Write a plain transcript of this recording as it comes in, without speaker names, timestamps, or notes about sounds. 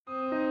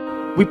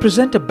We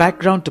present a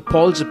background to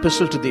Paul's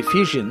epistle to the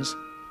Ephesians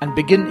and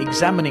begin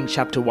examining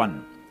chapter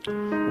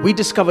 1. We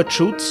discover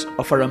truths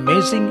of our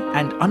amazing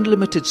and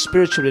unlimited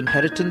spiritual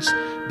inheritance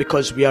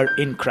because we are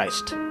in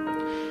Christ.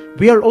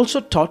 We are also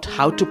taught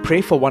how to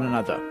pray for one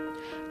another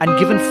and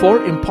given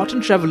 4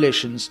 important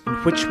revelations in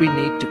which we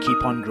need to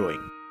keep on growing.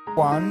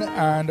 1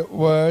 and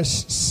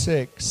verse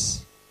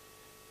 6.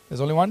 There's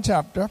only one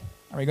chapter,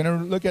 and we're going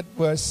to look at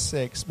verse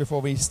 6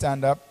 before we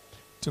stand up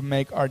to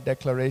make our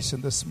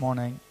declaration this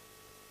morning.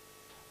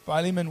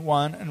 Philemon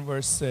 1 and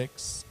verse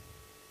 6.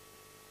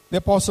 The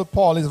Apostle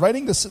Paul is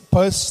writing this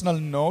personal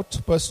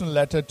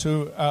letter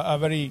to a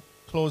very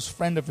close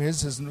friend of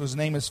his whose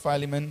name is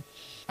Philemon.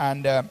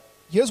 And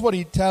here's what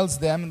he tells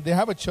them. They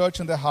have a church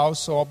in their house,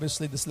 so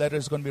obviously this letter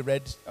is going to be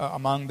read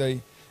among the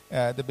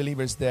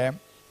believers there.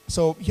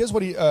 So here's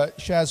what he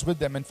shares with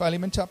them in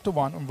Philemon chapter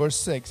 1 and verse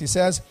 6. He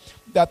says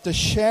that the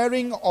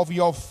sharing of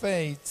your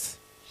faith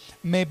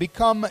may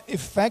become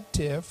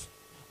effective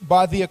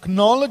by the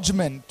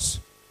acknowledgement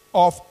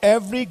of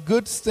every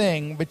good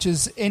thing which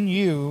is in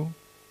you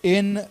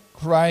in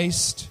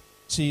Christ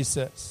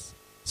Jesus.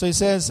 So he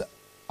says,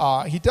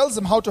 he tells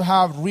them how to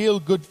have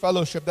real good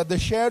fellowship, that the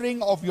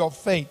sharing of your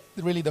faith,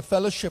 really the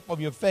fellowship of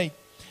your faith,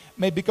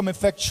 may become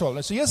effectual.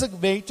 So here's a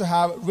way to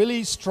have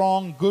really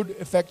strong, good,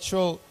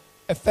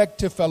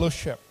 effective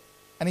fellowship.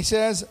 And he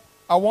says,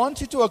 I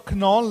want you to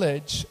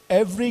acknowledge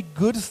every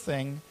good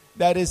thing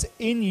that is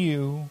in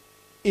you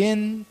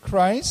in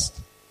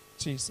Christ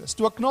Jesus.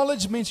 To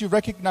acknowledge means you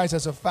recognize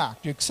as a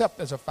fact, you accept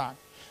as a fact.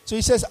 So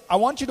he says, I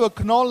want you to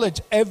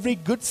acknowledge every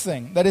good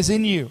thing that is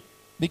in you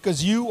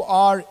because you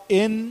are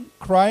in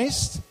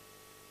Christ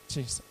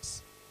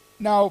Jesus.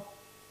 Now,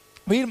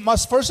 we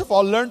must first of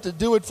all learn to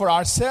do it for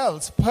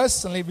ourselves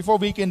personally before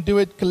we can do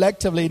it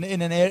collectively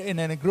in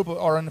a group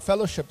or in a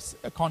fellowship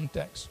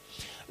context.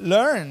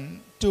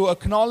 Learn to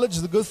acknowledge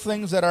the good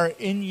things that are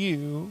in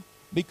you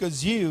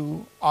because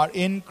you are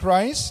in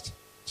Christ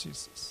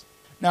Jesus.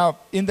 Now,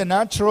 in the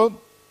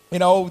natural,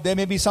 there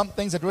may be some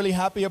things that you're really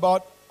happy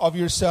about of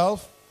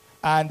yourself,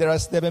 and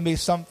there may be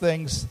some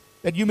things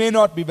that you may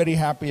not be very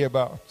happy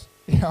about.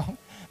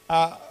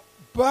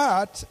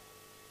 But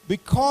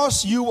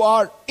because you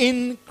are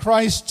in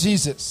Christ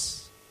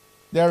Jesus,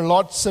 there are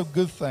lots of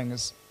good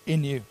things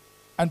in you.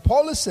 And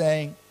Paul is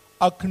saying,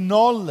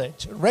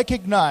 acknowledge,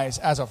 recognize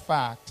as a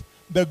fact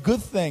the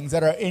good things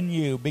that are in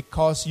you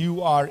because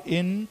you are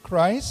in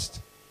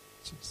Christ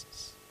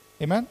Jesus.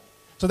 Amen?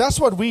 So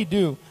that's what we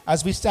do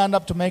as we stand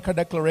up to make our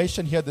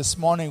declaration here this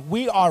morning.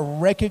 We are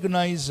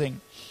recognizing,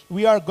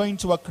 we are going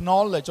to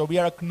acknowledge, or we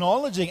are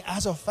acknowledging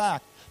as a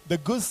fact the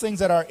good things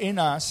that are in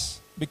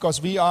us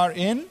because we are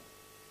in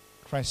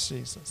Christ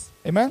Jesus.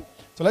 Amen?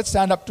 So let's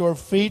stand up to our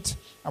feet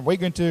and we're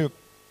going to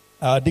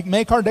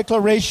make our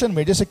declaration.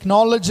 We're just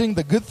acknowledging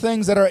the good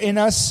things that are in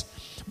us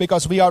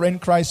because we are in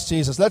Christ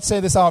Jesus. Let's say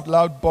this out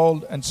loud,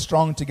 bold, and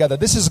strong together.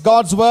 This is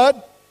God's word.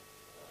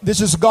 This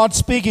is God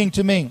speaking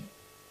to me.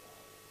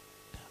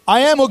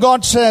 I am who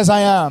God says I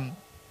am.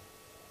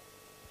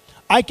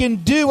 I can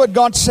do what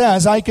God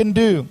says I can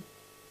do.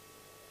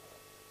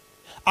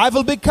 I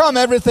will become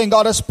everything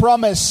God has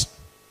promised.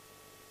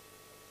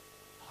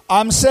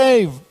 I'm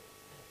saved,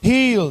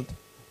 healed,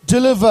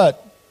 delivered,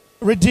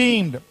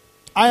 redeemed.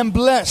 I am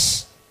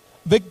blessed,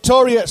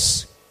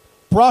 victorious,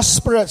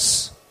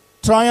 prosperous,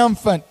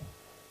 triumphant.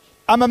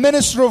 I'm a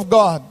minister of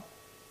God,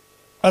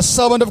 a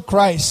servant of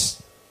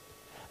Christ,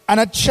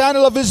 and a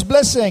channel of His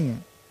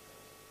blessing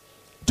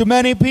to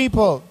many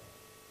people.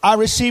 I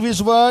receive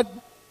His word,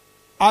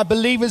 I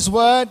believe His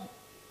word,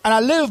 and I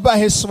live by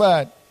His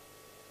word.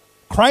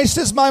 Christ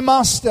is my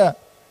master,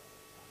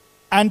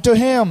 and to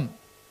Him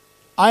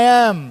I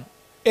am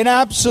in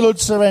absolute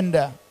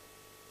surrender.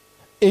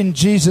 In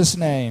Jesus'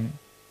 name,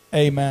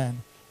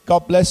 amen.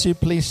 God bless you.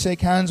 Please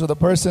shake hands with the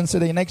person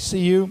sitting next to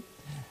you.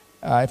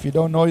 If you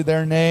don't know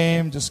their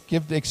name, just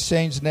give the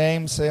exchange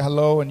name, say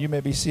hello, and you may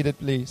be seated,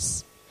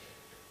 please.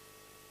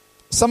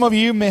 Some of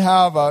you may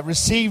have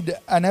received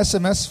an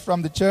SMS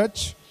from the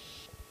church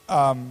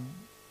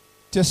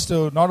just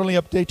to not only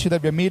update you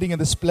that we're meeting in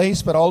this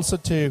place, but also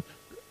to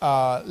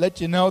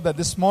let you know that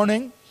this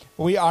morning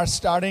we are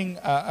starting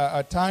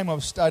a time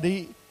of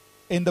study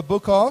in the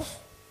book of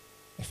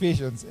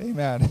Ephesians.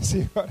 Amen.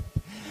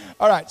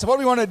 All right, so what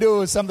we want to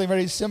do is something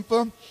very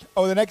simple.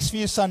 Over the next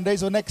few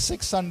Sundays, or next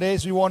 6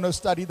 Sundays, we want to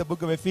study the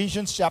book of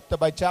Ephesians chapter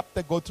by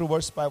chapter, go through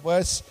verse by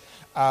verse.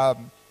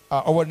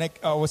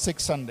 Over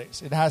 6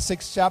 Sundays. It has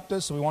 6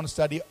 chapters, so we want to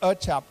study a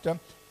chapter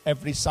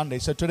every Sunday.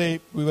 So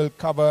today we will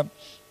cover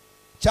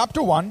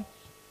chapter 1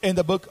 in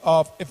the book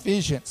of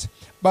Ephesians.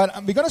 But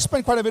we're going to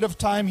spend quite a bit of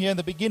time here in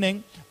the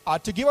beginning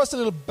to give us a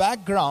little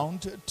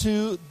background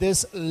to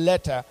this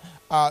letter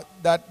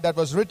that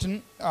was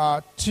written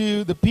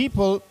to the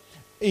people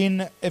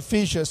in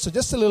Ephesians. So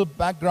just a little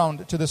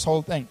background to this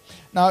whole thing.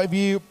 Now, if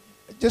you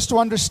just to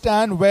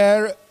understand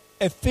where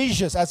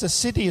Ephesians as a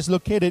city is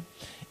located,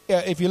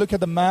 if you look at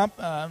the map,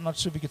 I'm not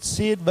sure if you could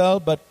see it well,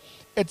 but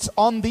it's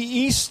on the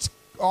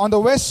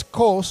west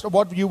coast of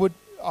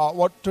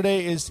what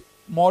today is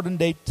modern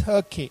day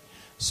Turkey.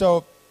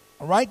 So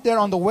right there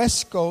on the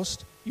west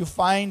coast, you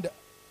find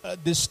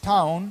this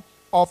town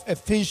of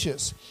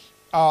Ephesus,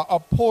 a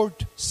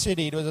port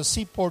city. It was a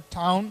seaport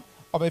town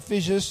of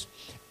Ephesus,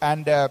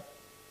 and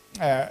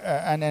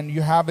then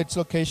you have its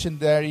location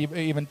there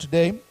even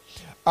today.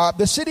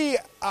 The city,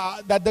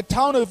 the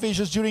town of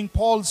Ephesus during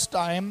Paul's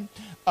time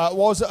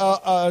was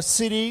a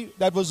city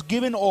that was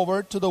given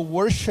over to the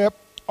worship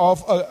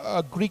of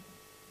a Greek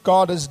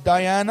goddess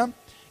Diana.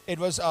 It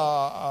was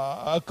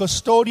a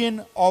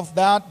custodian of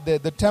that.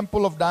 The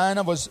temple of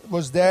Diana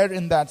was there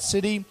in that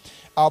city,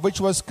 which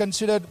was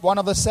considered one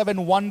of the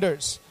 7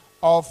 wonders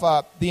of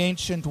the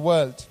ancient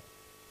world.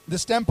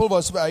 This temple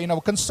was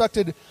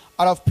constructed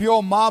out of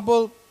pure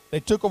marble.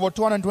 They took over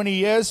 220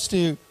 years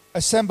to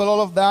assemble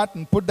all of that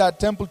and put that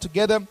temple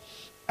together.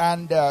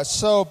 And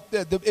so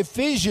the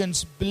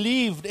Ephesians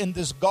believed in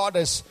this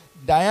goddess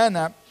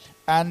Diana,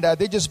 and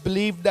they just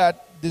believed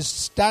that this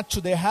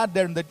statue they had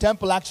there in the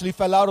temple actually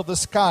fell out of the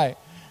sky.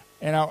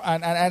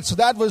 And so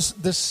that was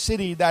the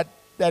city that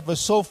was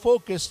so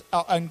focused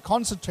and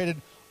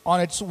concentrated on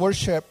its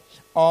worship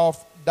of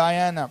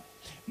Diana.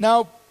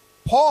 Now,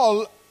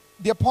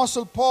 the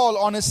Apostle Paul,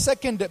 on his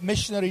second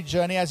missionary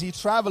journey, as he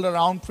traveled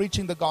around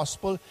preaching the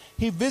gospel,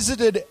 he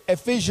visited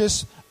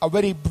Ephesus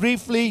very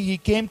briefly. He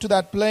came to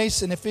that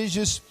place in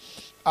Ephesus.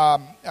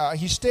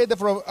 He stayed there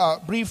for a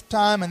brief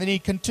time, and then he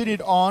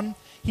continued on.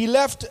 He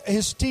left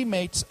his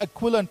teammates,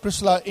 Aquila and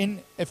Priscilla,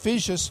 in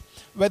Ephesus,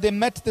 where they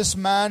met this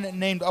man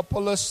named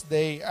Apollos.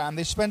 They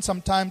spent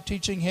some time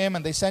teaching him,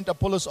 and they sent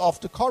Apollos off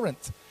to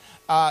Corinth.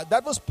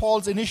 That was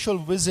Paul's initial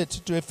visit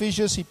to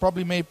Ephesus. He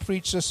probably may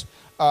preach this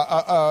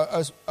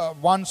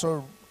once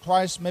or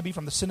twice, maybe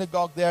from the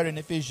synagogue there in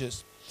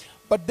Ephesus.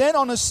 But then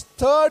on his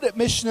third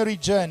missionary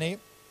journey,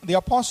 the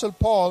Apostle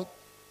Paul,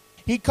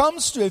 he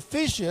comes to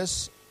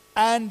Ephesus,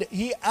 and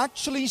he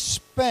actually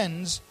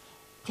spends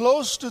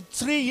close to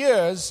 3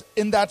 years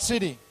in that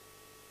city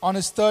on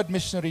his third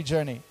missionary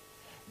journey.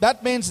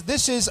 That means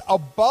this is a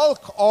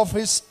bulk of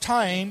his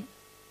time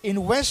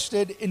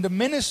invested in the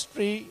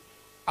ministry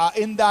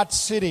in that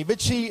city,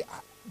 which he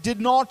did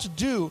not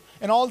do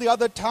in all the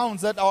other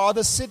towns or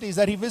other cities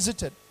that he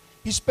visited.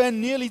 He spent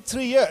nearly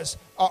 3 years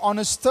on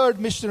his third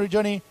missionary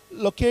journey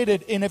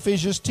located in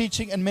Ephesus,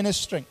 teaching and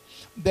ministering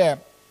there.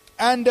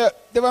 And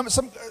there were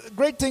some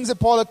great things that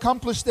Paul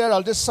accomplished there.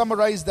 I'll just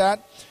summarize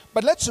that.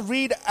 But let's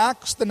read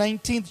Acts, the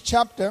 19th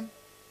chapter,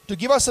 to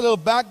give us a little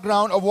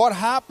background of what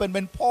happened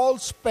when Paul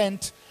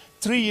spent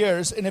 3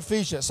 years in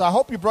Ephesus. So I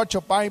hope you brought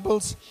your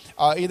Bibles,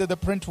 either the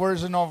print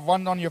version or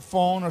one on your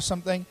phone or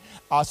something,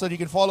 so that you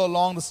can follow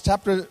along. This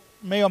chapter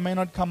may or may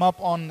not come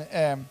up on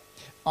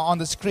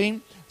the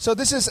screen. So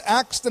this is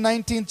Acts, the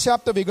 19th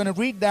chapter. We're going to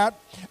read that.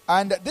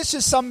 And this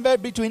is somewhere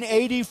between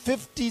AD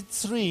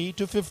 53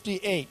 to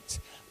 58.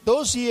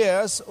 Those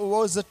years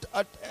was an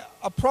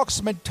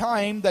approximate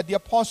time that the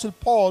Apostle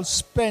Paul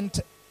spent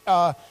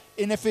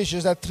in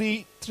Ephesus, a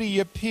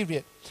three-year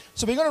period.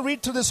 So we're going to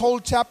read through this whole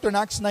chapter in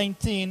Acts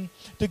 19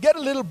 to get a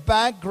little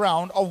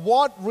background of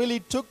what really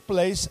took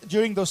place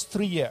during those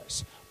 3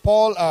 years.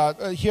 Paul,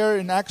 here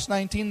in Acts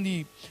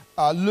 19,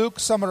 Luke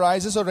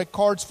summarizes or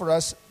records for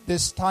us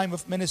this time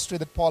of ministry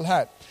that Paul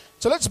had.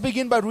 So let's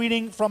begin by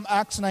reading from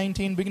Acts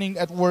 19, beginning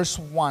at verse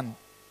 1.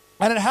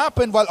 And it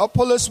happened while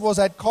Apollos was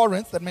at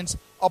Corinth, that means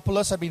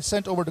Apollos had been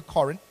sent over to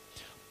Corinth,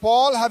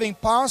 Paul, having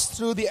passed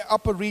through the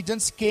upper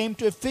regions, came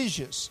to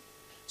Ephesus.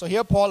 So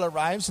here Paul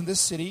arrives in this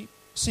city,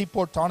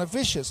 seaport town of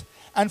Ephesus.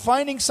 And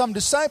finding some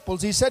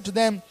disciples, he said to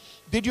them,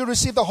 "Did you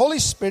receive the Holy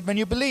Spirit when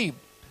you believed?"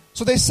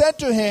 So they said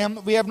to him,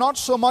 "We have not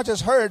so much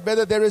as heard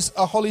whether there is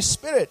a Holy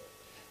Spirit."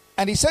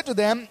 And he said to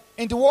them,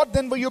 "Into what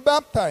then were you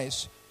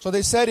baptized?" So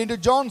they said, "Into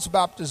John's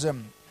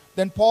baptism."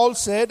 Then Paul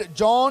said,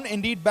 "John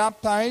indeed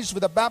baptized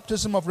with a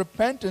baptism of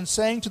repentance,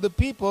 saying to the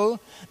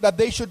people that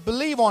they should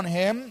believe on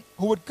him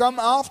who would come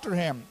after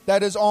him,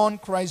 that is, on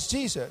Christ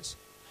Jesus."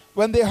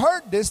 When they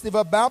heard this, they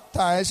were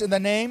baptized in the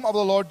name of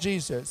the Lord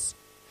Jesus.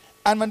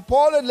 And when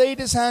Paul had laid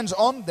his hands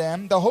on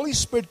them, the Holy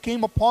Spirit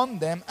came upon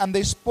them, and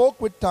they spoke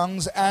with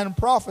tongues and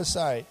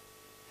prophesied.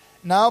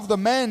 Now the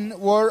men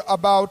were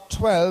about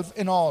 12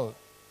 in all.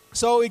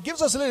 So it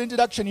gives us a little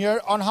introduction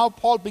here on how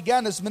Paul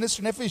began his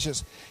ministry in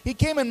Ephesus. He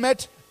came and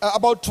met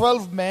about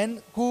 12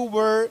 men who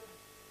were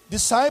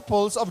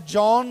disciples of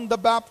John the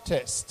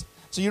Baptist.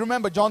 So you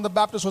remember John the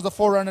Baptist was the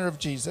forerunner of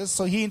Jesus.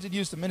 So he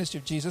introduced the ministry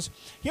of Jesus.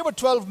 Here were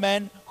 12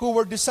 men who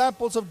were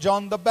disciples of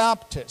John the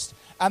Baptist.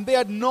 And they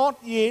had not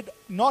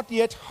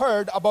yet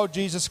heard about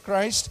Jesus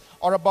Christ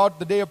or about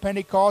the day of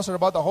Pentecost or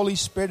about the Holy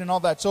Spirit and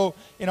all that. So,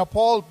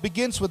 Paul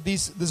begins with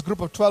this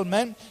group of 12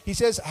 men. He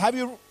says, have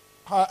you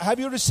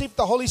received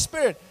the Holy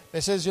Spirit?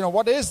 They says,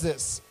 what is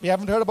this? We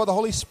haven't heard about the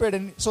Holy Spirit.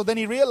 And so then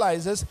he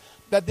realizes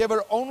that they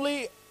were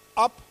only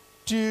up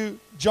to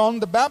John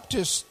the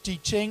Baptist's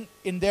teaching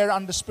in their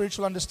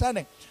spiritual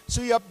understanding.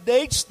 So he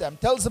updates them,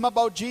 tells them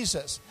about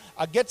Jesus,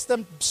 gets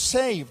them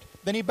saved.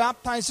 Then he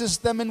baptizes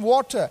them in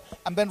water.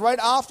 And then right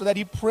after that,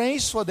 he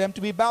prays for them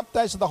to be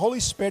baptized with the Holy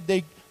Spirit.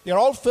 They're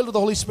all filled with the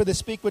Holy Spirit. They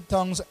speak with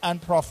tongues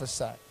and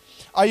prophesy.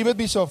 Are you with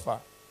me so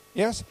far?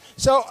 Yes?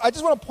 So I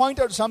just want to point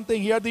out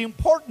something here, the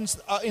importance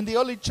in the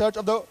early church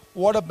of the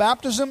water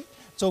baptism.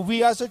 So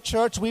we as a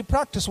church, we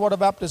practice water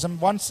baptism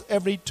once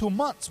every 2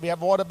 months. We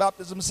have water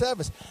baptism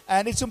service.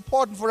 And it's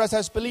important for us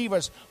as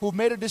believers who've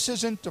made a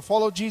decision to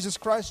follow Jesus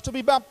Christ to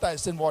be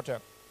baptized in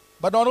water.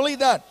 But not only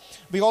that,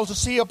 we also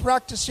see a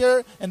practice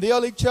here in the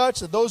early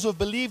church that those who have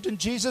believed in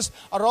Jesus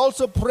are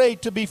also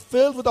prayed to be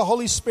filled with the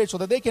Holy Spirit so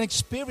that they can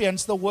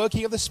experience the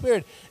working of the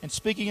Spirit and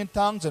speaking in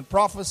tongues and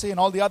prophecy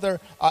and all the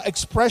other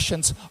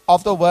expressions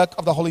of the work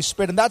of the Holy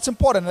Spirit. And that's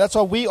important. And that's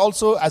why we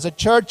also as a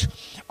church,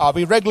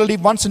 we regularly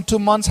once in 2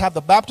 months have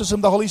the baptism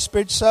of the Holy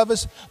Spirit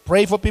service,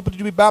 pray for people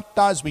to be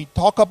baptized. We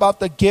talk about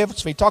the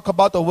gifts. We talk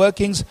about the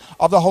workings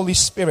of the Holy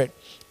Spirit.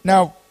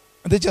 Now,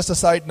 this is just a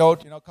side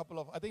note,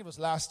 I think it was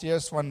last year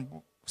when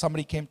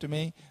somebody came to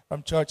me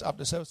from church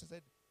after service and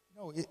said,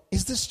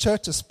 is this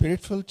church a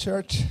spirit-filled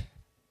church?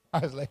 I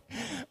was like,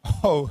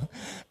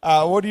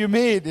 what do you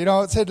mean?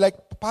 It said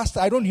like, Pastor,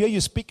 I don't hear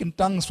you speak in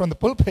tongues from the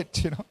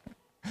pulpit,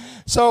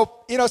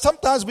 So,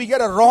 sometimes we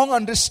get a wrong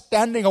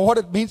understanding of what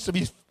it means to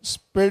be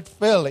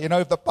spirit-filled.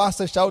 If the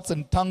pastor shouts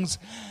in tongues,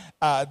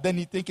 then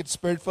you think it's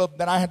spirit-filled.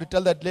 Then I had to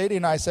tell that lady,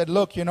 and I said,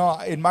 look,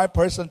 in my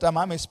personal time,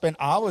 I may spend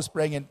hours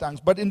praying in tongues.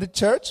 But in the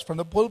church, from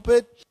the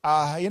pulpit,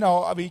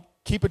 we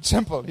keep it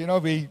simple.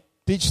 We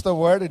teach the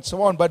word and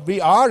so on. But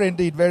we are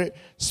indeed very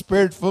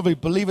spirit-filled. We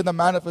believe in the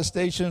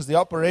manifestations, the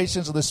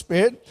operations of the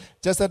Spirit.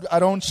 Just that I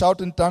don't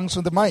shout in tongues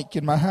from the mic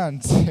in my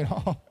hands,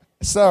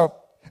 So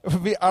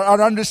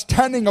our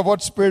understanding of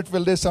what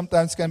spirit-filled is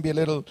sometimes can be a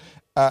little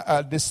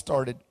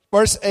distorted.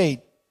 Verse 8.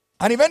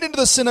 And he went into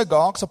the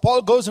synagogue. So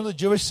Paul goes into the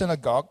Jewish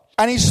synagogue.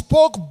 And he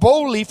spoke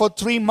boldly for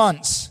 3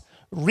 months,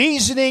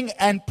 reasoning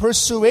and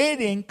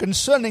persuading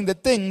concerning the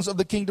things of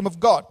the kingdom of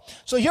God.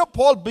 So here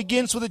Paul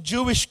begins with the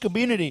Jewish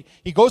community.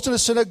 He goes to the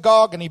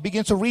synagogue and he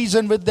begins to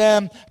reason with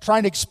them,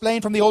 trying to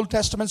explain from the Old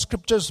Testament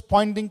scriptures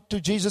pointing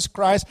to Jesus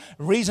Christ,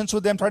 reasons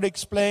with them, trying to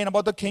explain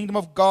about the kingdom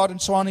of God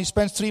and so on. He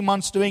spends 3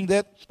 months doing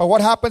that. But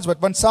what happens?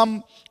 But when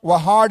some were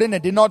hardened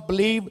and did not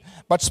believe,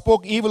 but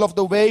spoke evil of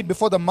the way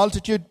before the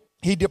multitude,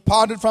 he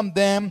departed from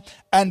them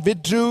and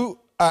withdrew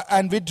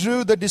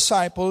the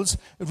disciples,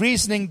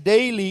 reasoning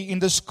daily in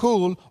the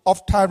school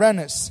of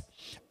Tyrannus.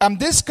 And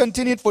this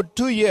continued for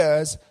 2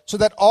 years, so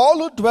that all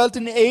who dwelt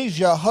in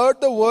Asia heard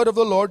the word of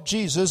the Lord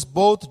Jesus,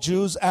 both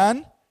Jews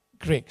and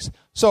Greeks.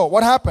 So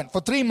what happened?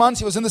 For 3 months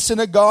he was in the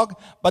synagogue,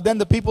 but then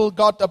the people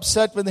got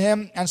upset with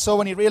him. And so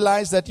when he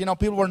realized that,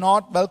 people were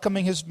not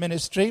welcoming his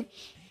ministry,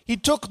 he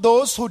took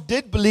those who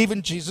did believe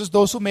in Jesus,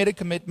 those who made a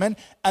commitment,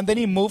 and then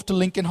he moved to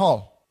Lincoln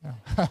Hall.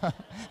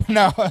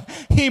 Now,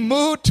 he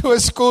moved to a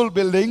school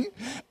building.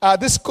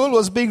 This school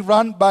was being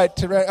run by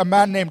a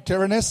man named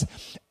Tyrannus.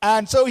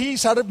 And so he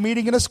started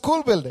meeting in a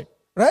school building.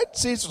 Right?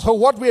 See, so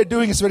what we are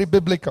doing is very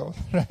biblical.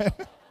 Right?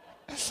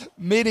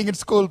 Meeting in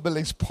school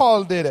buildings.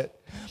 Paul did it.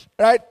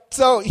 Right?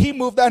 So he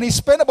moved there and he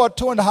spent about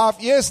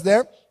 2.5 years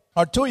there.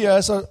 Or 2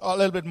 years, or a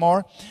little bit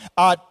more,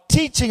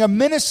 teaching and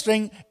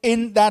ministering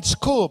in that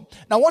school.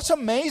 Now what's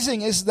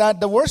amazing is that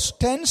the verse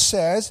 10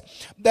 says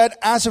that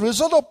as a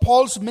result of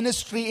Paul's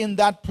ministry in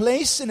that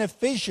place in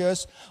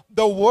Ephesus,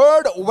 the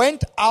word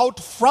went out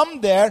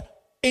from there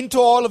into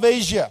all of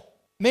Asia.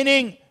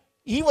 Meaning,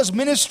 he was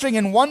ministering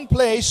in one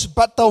place,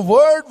 but the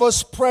word was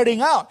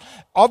spreading out.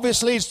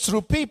 Obviously, it's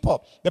through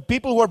people. The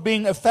people who were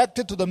being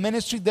affected to the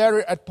ministry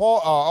there of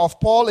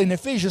Paul in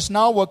Ephesus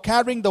now were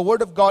carrying the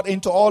word of God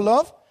into all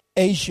of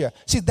Asia.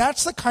 See,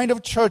 that's the kind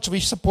of church we're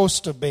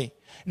supposed to be.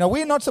 Now,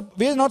 we're not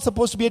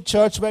supposed to be a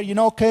church where,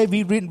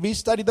 we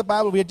study the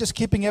Bible, we're just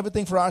keeping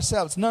everything for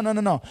ourselves.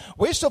 No.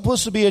 We're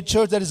supposed to be a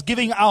church that is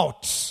giving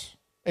out.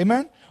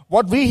 Amen?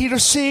 What we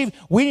receive,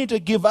 we need to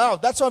give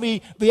out. That's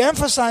why we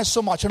emphasize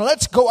so much.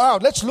 Let's go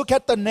out. Let's look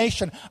at the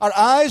nation. Our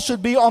eyes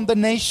should be on the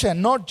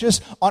nation, not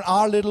just on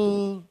our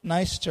little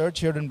nice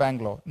church here in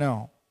Bangalore.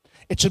 No.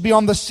 It should be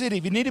on the city.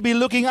 We need to be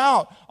looking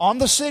out on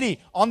the city,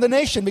 on the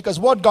nation, because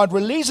what God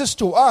releases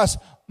to us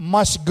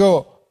must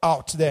go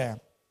out there.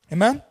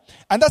 Amen?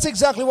 And that's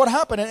exactly what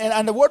happened.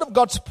 And the word of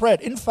God spread.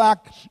 In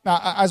fact,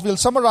 as we'll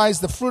summarize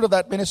the fruit of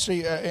that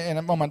ministry in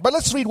a moment. But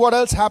let's read what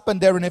else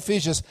happened there in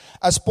Ephesians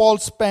as Paul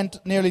spent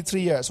nearly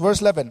 3 years.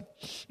 Verse 11.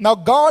 Now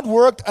God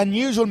worked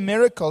unusual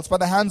miracles by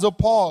the hands of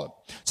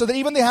Paul, so that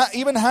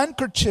even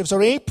handkerchiefs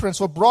or aprons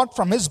were brought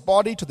from his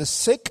body to the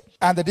sick,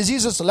 and the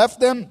diseases left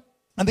them,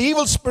 and the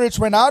evil spirits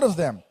went out of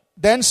them.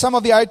 Then some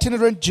of the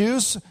itinerant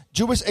Jewish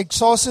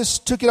exorcists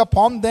took it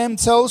upon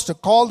themselves to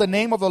call the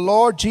name of the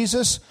Lord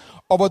Jesus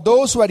over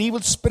those who had evil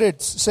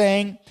spirits,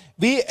 saying,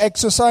 "We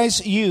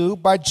exorcise you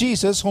by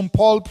Jesus whom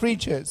Paul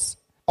preaches."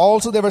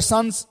 Also there were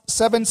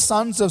 7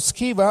 sons of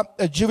Sceva,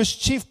 a Jewish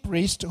chief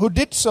priest, who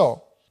did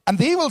so. And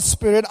the evil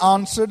spirit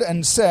answered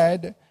and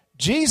said,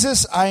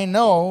 "Jesus I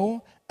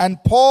know,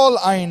 and Paul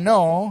I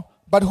know,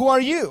 but who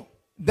are you?"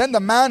 Then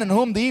the man in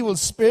whom the evil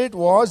spirit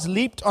was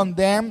leaped on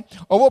them,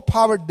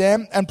 overpowered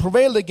them, and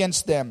prevailed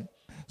against them,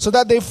 so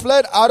that they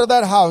fled out of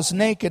that house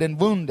naked and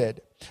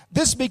wounded.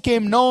 This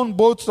became known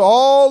both to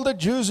all the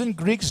Jews and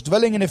Greeks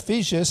dwelling in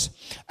Ephesus,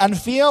 and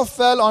fear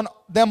fell on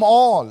them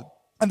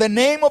all. And the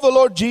name of the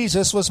Lord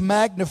Jesus was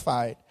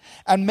magnified.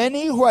 And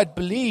many who had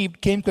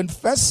believed came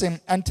confessing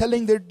and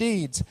telling their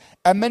deeds.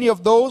 And many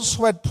of those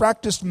who had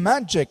practiced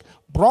magic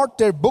brought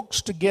their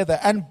books together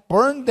and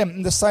burned them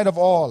in the sight of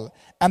all.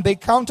 And they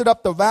counted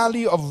up the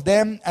value of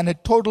them, and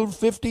it totaled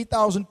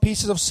 50,000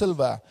 pieces of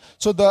silver.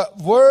 So the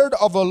word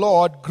of the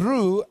Lord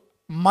grew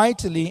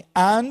mightily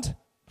and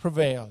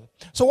prevailed.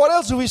 So what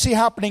else do we see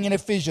happening in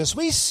Ephesians?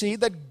 We see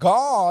that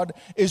God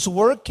is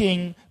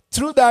working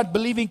through that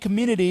believing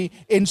community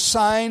in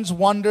signs,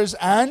 wonders,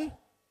 and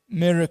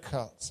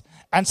miracles.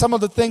 And some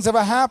of the things that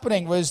were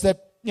happening was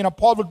that,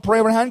 Paul would pray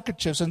over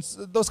handkerchiefs and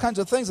those kinds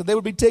of things, and they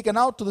would be taken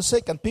out to the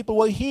sick, and people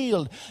were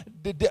healed.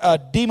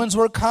 Demons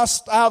were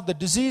cast out. The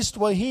diseased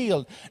were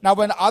healed. Now,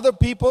 when other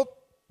people,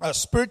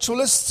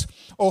 spiritualists,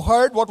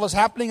 heard what was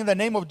happening in the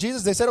name of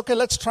Jesus, they said, okay,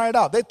 let's try it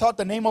out. They thought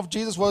the name of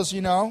Jesus was,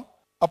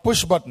 a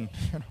push button.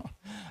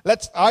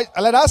 Let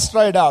us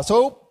try it out.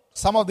 So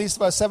some of these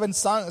were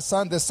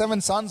the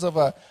seven sons of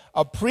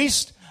a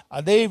priest.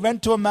 They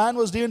went to a man who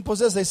was demon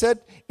possessed. They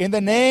said, in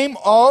the name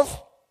of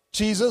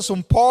Jesus,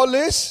 whom Paul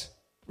is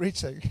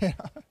preaching.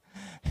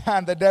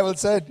 And the devil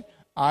said,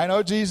 I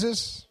know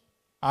Jesus.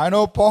 I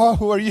know Paul.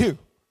 Who are you?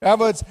 In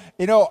other words,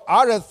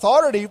 our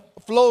authority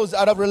flows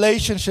out of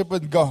relationship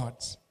with God.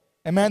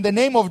 Amen. The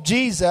name of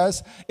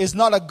Jesus is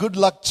not a good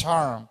luck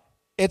charm.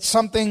 It's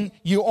something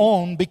you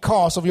own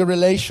because of your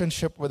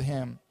relationship with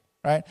Him.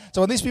 Right?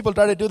 So when these people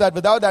tried to do that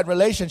without that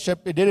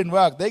relationship, it didn't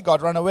work. They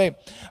got run away.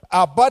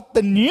 But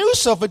the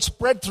news of it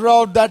spread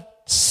throughout that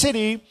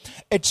city.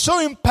 It so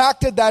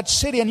impacted that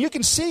city. And you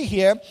can see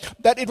here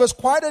that it was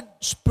quite a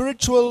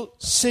spiritual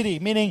city,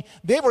 meaning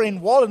they were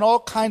involved in all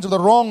kinds of the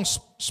wrong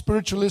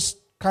spiritualist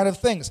kind of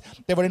things.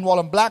 They were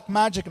involved in black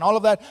magic and all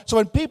of that. So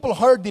when people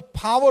heard the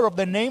power of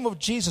the name of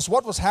Jesus,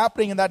 what was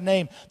happening in that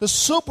name, the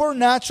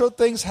supernatural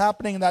things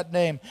happening in that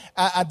name,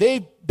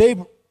 they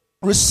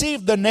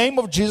received the name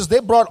of Jesus. They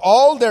brought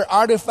all their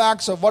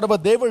artifacts of whatever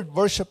they were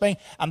worshiping,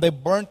 and they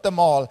burnt them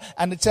all.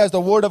 And it says the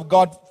word of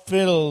God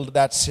filled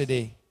that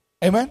city.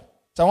 Amen?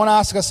 So I want to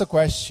ask us a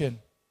question.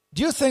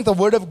 Do you think the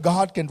word of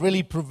God can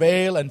really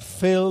prevail and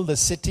fill the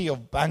city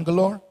of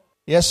Bangalore?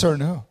 Yes or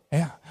no?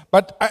 Yeah.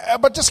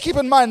 But just keep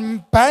in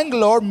mind,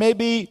 Bangalore may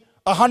be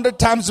 100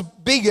 times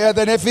bigger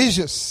than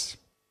Ephesus.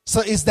 So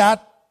is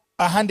that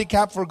a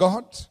handicap for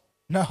God?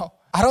 No,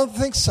 I don't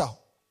think so.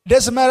 It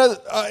doesn't matter.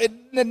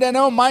 They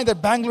don't mind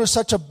that Bangalore is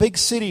such a big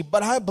city,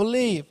 but I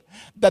believe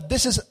that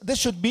this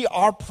should be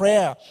our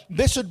prayer.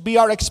 This should be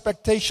our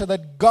expectation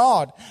that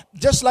God,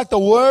 just like the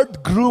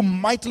word grew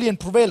mightily and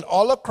prevailed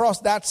all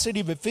across that city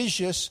of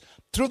Ephesus,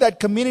 through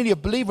that community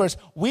of believers,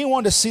 we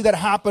want to see that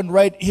happen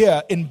right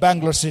here in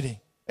Bangalore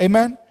City.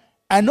 Amen?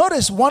 And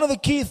notice one of the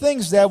key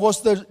things there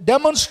was the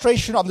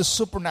demonstration of the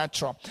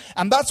supernatural.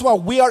 And that's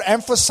what we are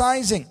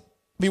emphasizing.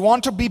 We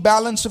want to be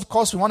balanced, of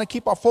course. We want to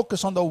keep our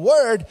focus on the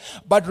Word.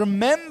 But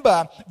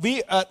remember,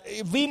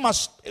 we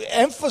must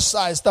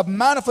emphasize the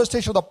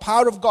manifestation of the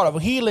power of God,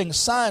 of healing,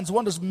 signs,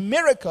 wonders,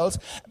 miracles.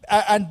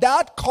 And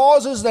that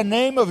causes the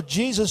name of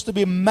Jesus to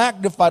be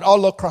magnified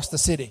all across the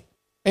city.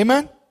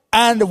 Amen?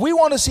 And we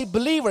want to see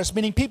believers,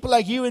 meaning people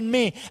like you and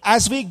me,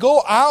 as we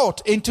go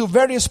out into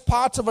various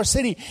parts of our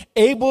city,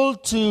 able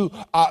to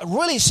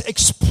really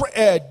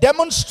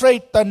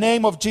demonstrate the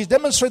name of Jesus,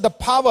 demonstrate the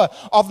power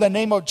of the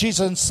name of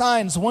Jesus in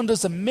signs,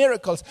 wonders, and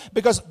miracles,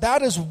 because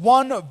that is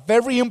one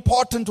very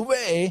important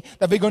way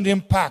that we're going to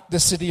impact the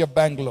city of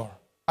Bangalore.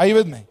 Are you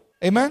with me?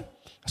 Amen?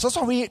 So that's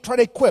why we try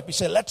to equip. We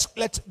say, let's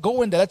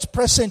go in there. Let's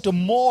press into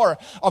more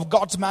of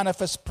God's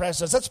manifest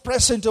presence. Let's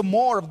press into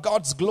more of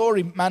God's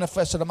glory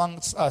manifested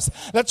amongst us.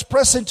 Let's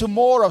press into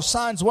more of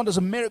signs, wonders,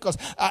 and miracles.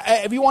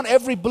 We want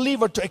every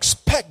believer to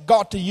expect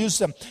God to use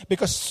them,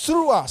 because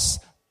through us,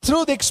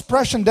 through the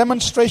expression,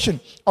 demonstration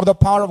of the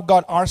power of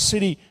God, our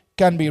city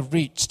can be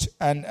reached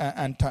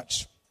and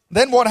touched.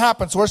 Then what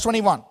happens? Verse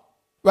 21.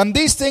 When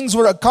these things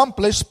were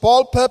accomplished,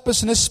 Paul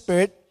purposed in his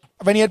spirit,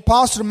 when he had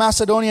passed through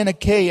Macedonia and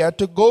Achaia,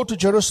 to go to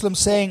Jerusalem,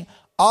 saying,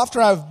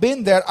 after I have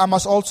been there, I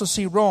must also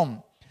see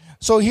Rome.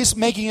 So he's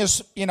making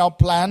his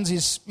plans.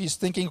 He's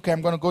thinking, okay,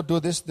 I'm going to go do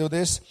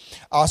this.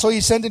 So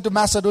he sent into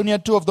Macedonia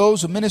 2 of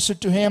those who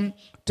ministered to him,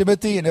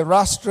 Timothy and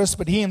Erastus,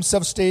 but he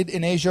himself stayed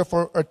in Asia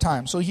for a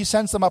time. So he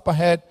sends them up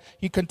ahead.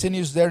 He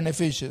continues there in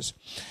Ephesus.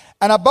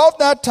 And about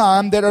that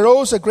time, there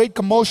arose a great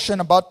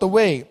commotion about the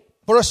way.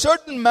 For a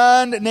certain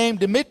man named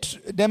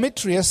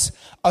Demetrius,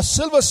 a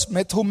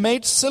silversmith who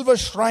made silver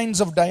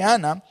shrines of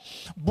Diana,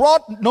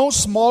 brought no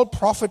small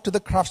profit to the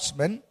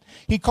craftsmen.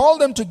 He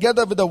called them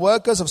together with the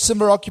workers of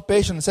similar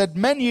occupation and said,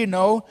 men, you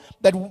know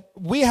that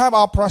we have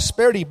our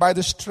prosperity by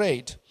this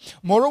trade.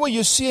 Moreover,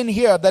 you see and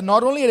hear that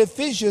not only at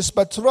Ephesus,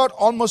 but throughout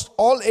almost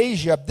all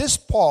Asia, this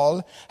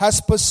Paul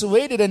has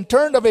persuaded and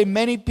turned away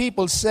many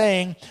people,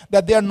 saying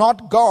that they are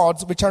not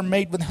gods which are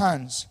made with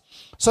hands.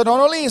 So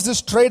not only is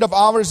this trade of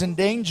ours in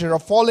danger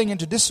of falling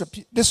into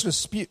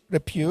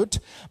disrepute,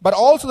 but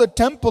also the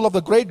temple of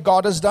the great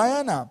goddess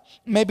Diana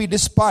may be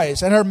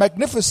despised, and her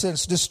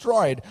magnificence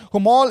destroyed,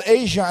 whom all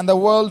Asia and the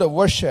world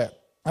worship.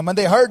 And when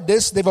they heard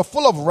this, they were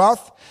full of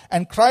wrath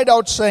and cried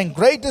out, saying,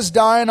 Great is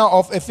Diana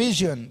of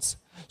Ephesians.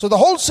 So the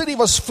whole city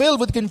was filled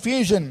with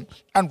confusion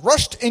and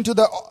rushed into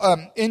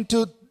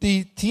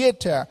the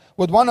theater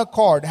with one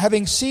accord,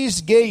 having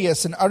seized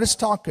Gaius and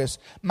Aristarchus,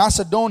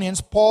 Macedonians,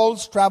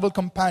 Paul's travel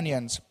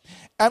companions.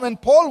 And when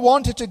Paul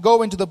wanted to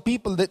go into the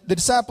people, the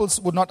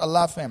disciples would not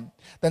allow him.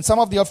 Then some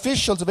of the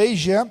officials of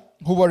Asia,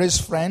 who were his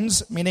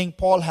friends, meaning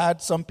Paul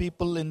had some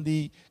people in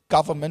the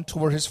government who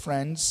were his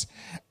friends,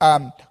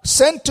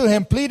 sent to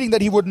him, pleading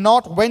that he would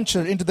not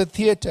venture into the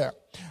theater.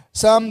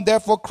 Some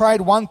therefore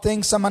cried one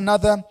thing, some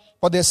another,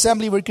 for the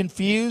assembly were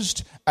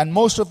confused, and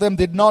most of them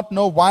did not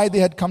know why they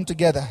had come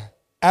together.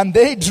 And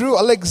they drew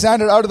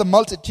Alexander out of the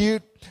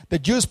multitude, the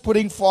Jews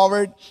putting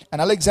forward,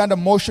 and Alexander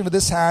motioned with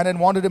his hand and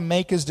wanted to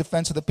make his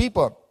defense to the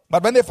people.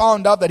 But when they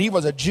found out that he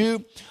was a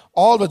Jew,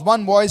 all with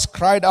one voice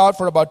cried out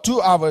for about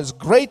 2 hours,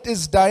 Great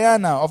is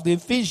Diana of the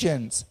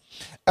Ephesians.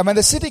 And when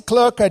the city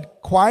clerk had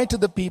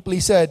quieted the people, he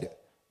said,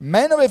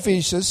 Men of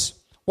Ephesus,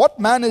 what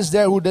man is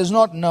there who does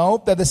not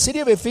know that the city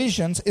of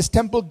Ephesians is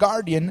temple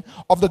guardian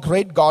of the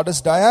great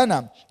goddess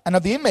Diana, and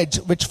of the image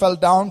which fell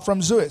down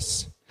from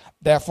Zeus?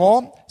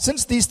 Therefore,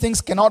 since these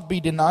things cannot be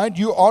denied,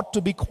 you ought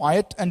to be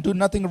quiet and do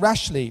nothing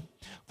rashly.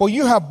 For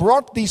you have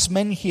brought these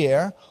men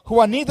here, who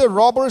are neither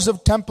robbers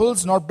of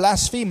temples nor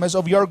blasphemers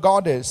of your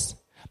goddess.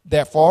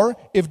 Therefore,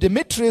 if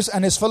Demetrius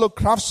and his fellow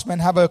craftsmen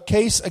have a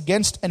case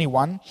against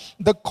anyone,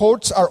 the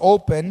courts are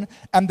open,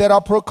 and there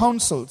are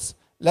proconsuls.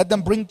 Let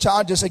them bring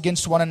charges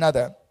against one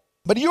another.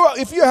 But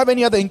if you have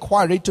any other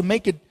inquiry to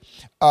make,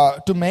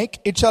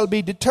 it shall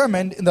be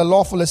determined in the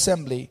lawful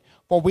assembly.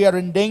 For we are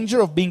in danger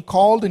of being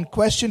called in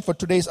question for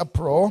today's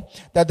uproar,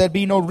 that there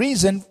be no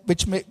reason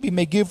which we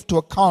may give to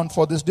account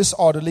for this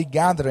disorderly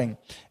gathering.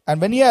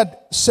 And when he had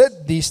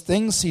said these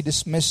things, he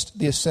dismissed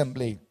the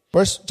assembly.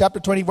 Chapter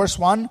 20, verse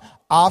 1.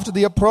 After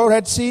the uproar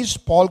had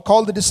ceased, Paul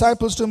called the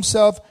disciples to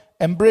himself,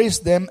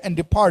 embraced them, and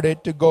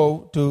departed to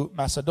go to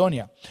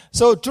Macedonia.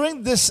 So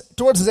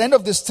towards the end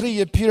of this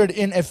 3-year period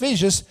in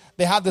Ephesus,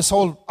 they had this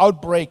whole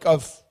outbreak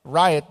of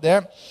riot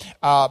there.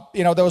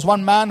 There was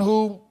one man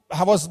who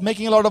was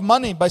making a lot of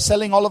money by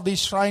selling all of these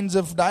shrines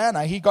of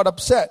Diana. He got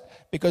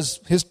upset because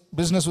his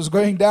business was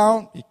going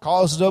down. He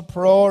caused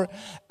uproar.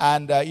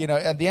 And,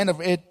 at the end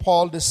of it,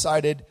 Paul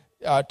decided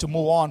to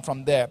move on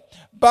from there.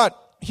 But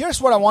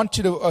here's what I want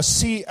you to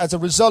see as a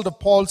result of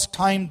Paul's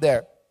time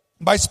there.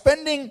 By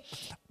spending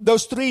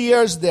those 3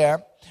 years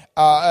there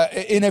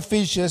in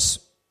Ephesus,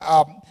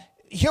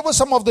 here was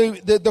some of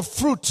the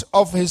fruit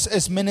of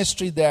his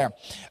ministry there.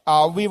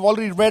 We've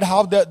already read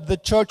how the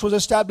church was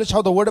established,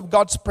 how the word of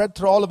God spread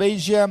through all of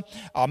Asia.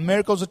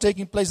 Miracles were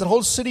taking place. The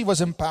whole city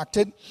was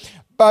impacted.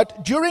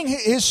 But during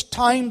his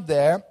time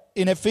there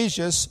in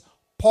Ephesus,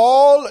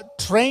 Paul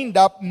trained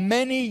up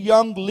many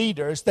young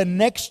leaders, the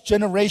next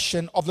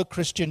generation of the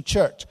Christian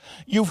church.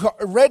 You've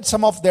read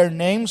some of their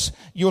names.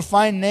 You'll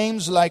find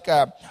names like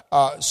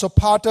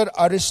Sopater,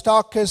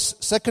 Aristarchus,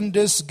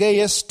 Secundus,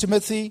 Gaius,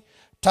 Timothy,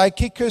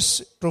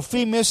 Tychicus,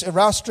 Trophimus,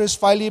 Erastus,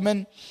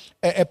 Philemon,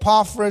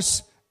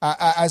 Epaphras,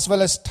 as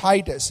well as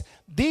Titus.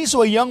 These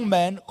were young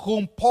men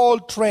whom Paul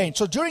trained.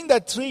 So during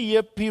that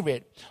 3-year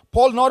period,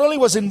 Paul not only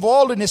was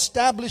involved in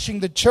establishing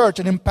the church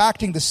and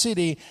impacting the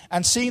city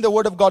and seeing the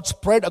word of God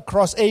spread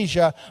across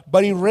Asia,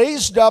 but he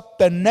raised up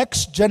the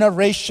next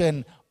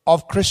generation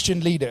of Christian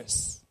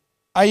leaders.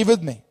 Are you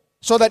with me?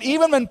 So that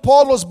even when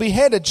Paul was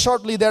beheaded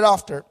shortly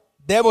thereafter,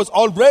 there was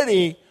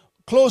already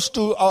close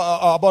to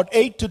about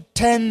 8 to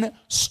 10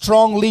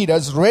 strong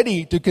leaders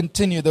ready to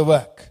continue the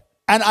work.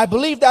 And I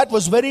believe that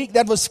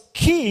was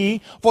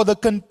key for the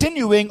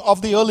continuing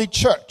of the early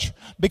church.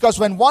 Because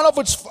when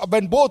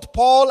both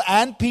Paul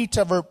and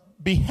Peter were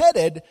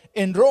beheaded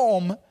in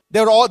Rome,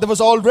 there was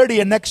already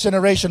a next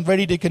generation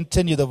ready to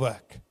continue the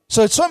work.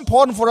 So it's so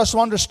important for us to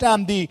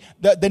understand the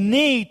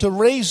need to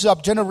raise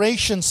up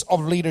generations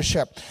of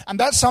leadership. And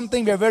that's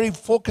something we're very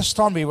focused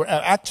on. We were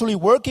actually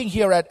working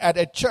here at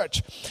a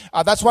church.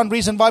 That's one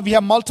reason why we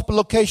have multiple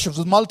locations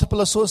with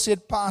multiple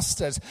associate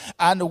pastors.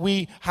 And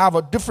we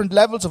have different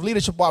levels of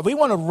leadership. We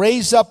want to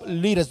raise up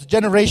leaders,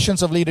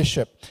 generations of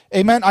leadership.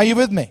 Amen. Are you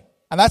with me?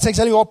 And that's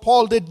exactly what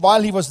Paul did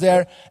while he was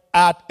there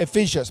at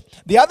Ephesus.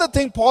 The other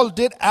thing Paul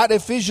did at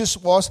Ephesus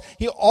was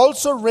he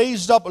also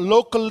raised up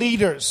local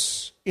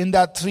leaders in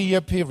that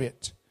 3-year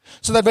period.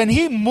 So that when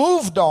he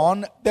moved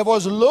on, there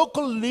was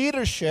local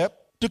leadership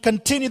to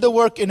continue the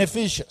work in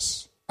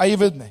Ephesus. Are you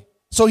with me?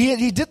 So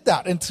he did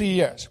that in 3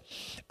 years.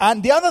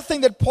 And the other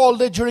thing that Paul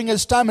did during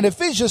his time in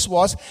Ephesus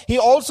was he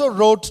also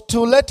wrote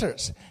 2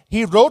 letters.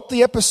 He wrote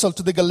the epistle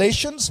to the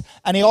Galatians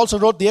and he also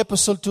wrote the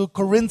epistle to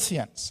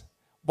Corinthians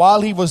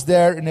while he was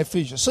there in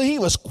Ephesus. So he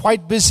was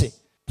quite busy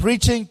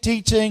preaching,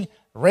 teaching,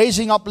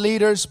 raising up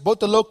leaders, both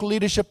the local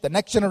leadership, the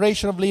next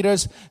generation of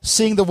leaders,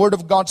 seeing the word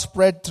of God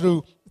spread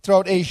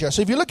throughout Asia.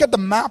 So if you look at the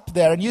map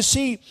there and you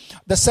see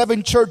the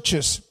 7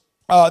 churches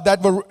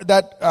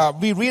that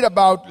we read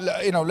about,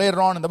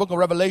 later on in the book of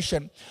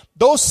Revelation,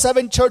 those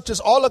 7 churches,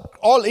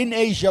 all in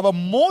Asia, were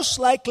most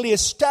likely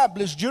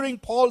established during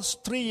Paul's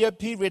 3-year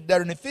period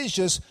there in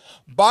Ephesus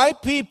by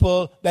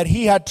people that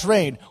he had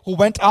trained, who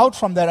went out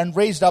from there and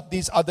raised up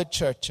these other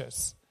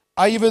churches.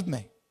 Are you with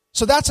me?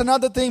 So that's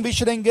another thing we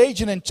should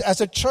engage in as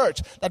a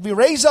church, that we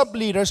raise up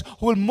leaders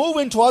who will move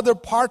into other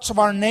parts of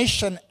our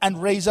nation and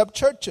raise up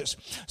churches.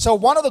 So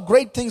one of the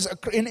great things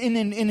in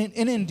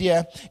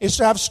India is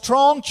to have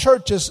strong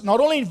churches, not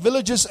only in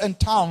villages and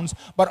towns,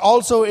 but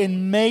also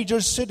in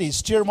major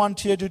cities, tier 1,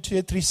 tier 2,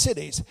 tier 3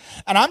 cities.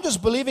 And I'm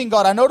just believing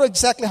God. I know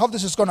exactly how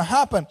this is going to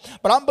happen,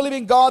 but I'm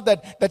believing God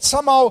that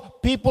somehow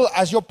people,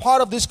 as you're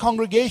part of this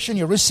congregation,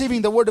 you're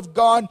receiving the word of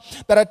God,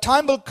 that a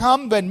time will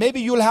come when maybe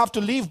you'll have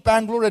to leave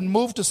Bangalore and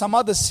move to some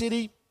other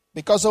city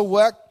because of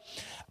work.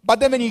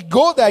 But then when you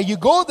go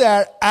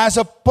there as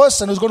a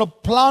person who's going to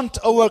plant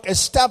a work,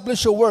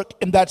 establish a work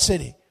in that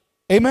city.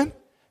 Amen?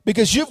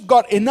 Because you've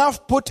got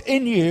enough put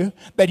in you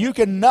that you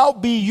can now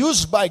be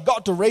used by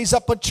God to raise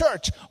up a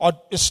church or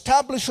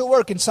establish a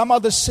work in some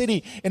other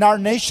city in our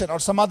nation or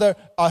some other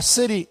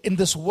city in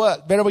this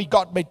world, wherever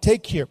God may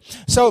take you.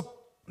 So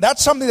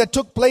that's something that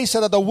took place,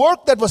 so that the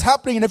work that was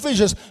happening in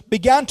Ephesus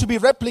began to be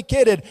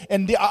replicated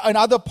in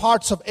other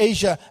parts of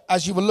Asia,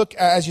 as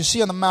you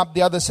see on the map,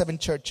 the other 7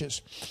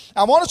 churches.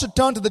 I want us to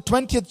turn to the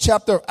 20th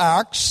chapter of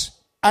Acts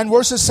and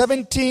verses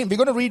 17. We're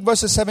going to read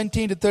verses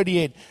 17 to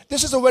 38.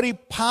 This is a very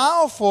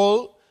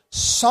powerful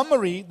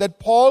summary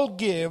that Paul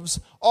gives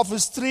of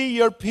his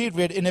 3-year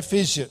period in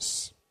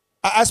Ephesus.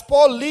 As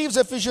Paul leaves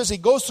Ephesus, he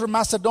goes through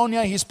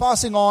Macedonia. He's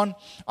passing on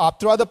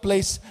through other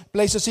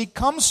places. He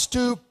comes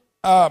to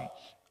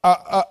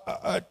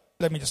to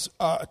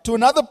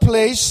another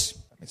place.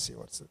 Let me see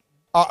what's it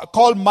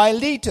called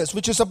Miletus,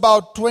 which is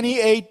about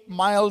 28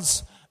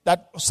 miles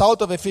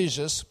south of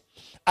Ephesus.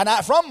 And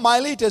from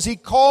Miletus, he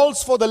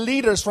calls for the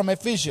leaders from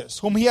Ephesus,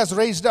 whom he has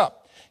raised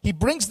up. He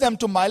brings them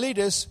to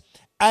Miletus,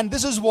 and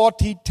this is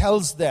what he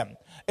tells them.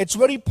 It's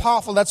very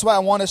powerful. That's why I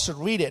want us to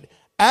read it.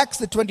 Acts,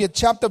 the 20th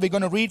chapter, we're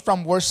going to read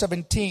from verse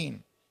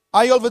 17.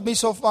 Are you all with me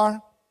so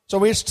far? So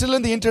we're still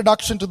in the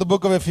introduction to the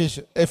book of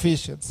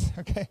Ephesians.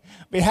 Okay,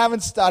 we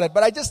haven't started,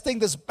 but I just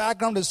think this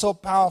background is so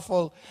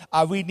powerful.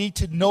 We need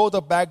to know the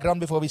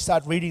background before we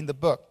start reading the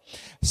book.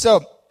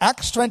 So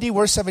Acts 20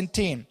 verse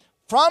 17.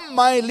 From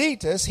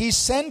Miletus he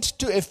sent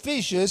to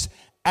Ephesus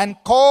and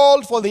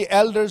called for the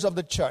elders of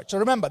the church. So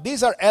remember,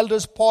 these are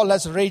elders Paul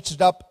has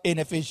raised up in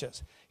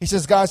Ephesus. He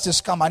says, guys,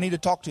 just come. I need to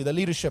talk to you, the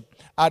leadership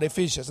at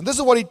Ephesus. And this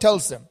is what he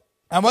tells them.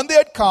 And when they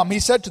had come, he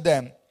said to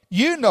them,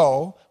 you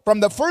know,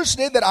 from the first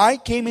day that I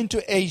came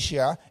into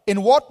Asia,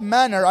 in what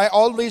manner I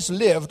always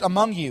lived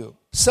among you,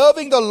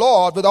 serving the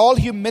Lord with all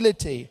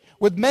humility,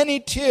 with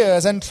many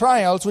tears and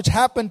trials which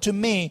happened to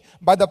me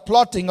by the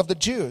plotting of the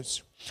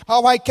Jews.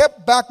 How I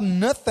kept back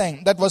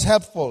nothing that was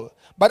helpful,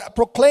 but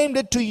proclaimed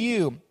it to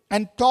you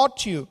and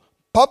taught you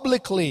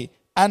publicly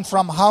and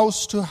from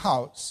house to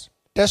house,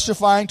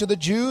 testifying to the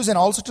Jews and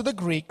also to the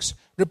Greeks,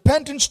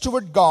 repentance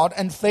toward God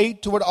and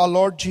faith toward our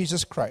Lord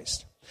Jesus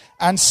Christ.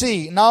 And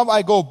see, now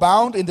I go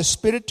bound in the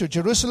Spirit to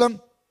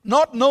Jerusalem,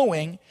 not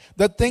knowing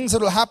the things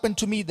that will happen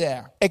to me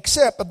there,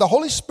 except that the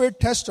Holy Spirit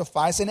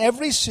testifies in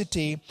every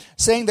city,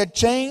 saying that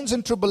chains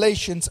and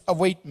tribulations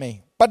await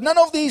me. But none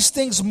of these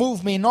things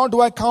move me, nor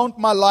do I count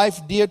my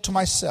life dear to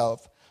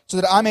myself, so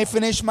that I may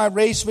finish my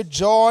race with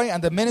joy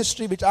and the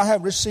ministry which I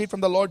have received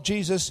from the Lord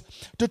Jesus,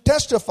 to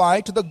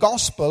testify to the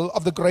gospel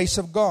of the grace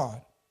of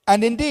God.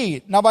 And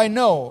indeed, now I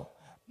know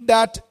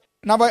that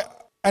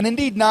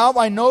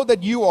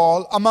you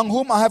all, among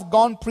whom I have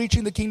gone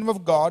preaching the kingdom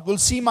of God, will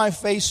see my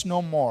face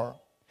no more.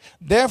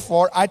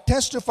 Therefore, I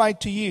testify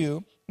to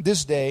you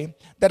this day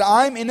that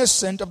I am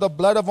innocent of the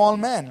blood of all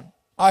men.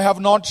 I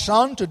have not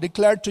shunned to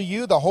declare to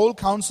you the whole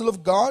counsel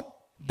of God.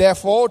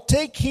 Therefore,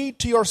 take heed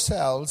to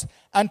yourselves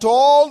and to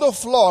all the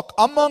flock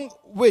among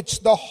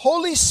which the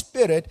Holy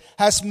Spirit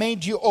has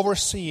made you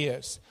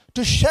overseers,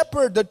 to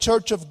shepherd the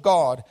church of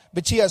God,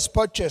 which he has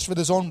purchased with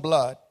his own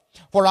blood.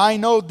 For I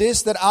know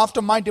this, that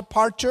after my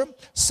departure,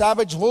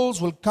 savage wolves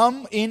will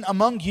come in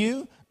among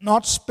you,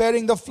 not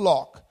sparing the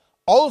flock.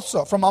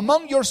 Also, from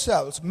among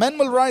yourselves, men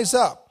will rise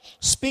up,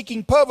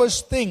 speaking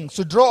perverse things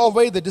to draw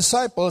away the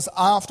disciples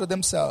after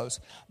themselves.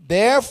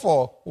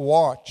 Therefore,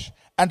 watch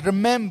and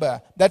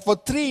remember that for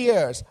 3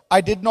 years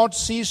I did not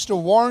cease to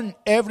warn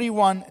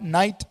everyone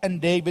night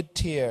and day with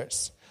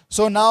tears.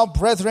 So now,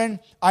 brethren,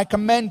 I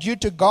commend you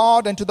to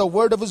God and to the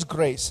word of his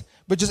grace,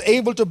 which is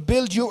able to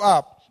build you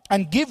up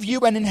and give you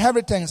an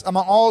inheritance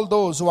among all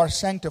those who are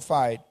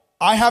sanctified.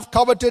 I have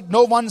coveted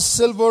no one's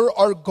silver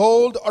or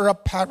gold or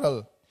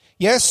apparel.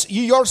 Yes,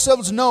 you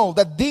yourselves know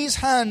that these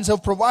hands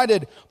have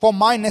provided for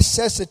my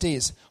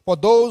necessities, for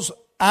those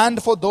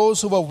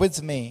who were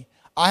with me.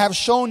 I have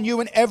shown you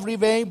in every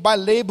way by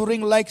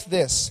laboring like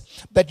this,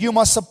 that you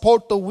must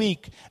support the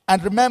weak,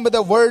 and remember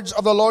the words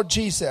of the Lord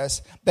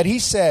Jesus, that he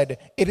said,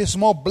 it is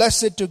more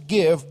blessed to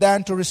give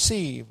than to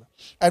receive.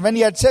 And when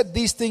he had said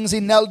these things, he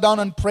knelt down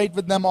and prayed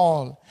with them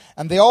all.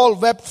 And they all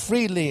wept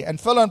freely and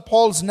fell on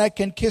Paul's neck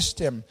and kissed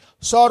him,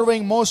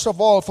 sorrowing most of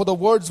all for the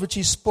words which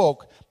he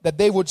spoke, that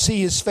they would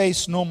see his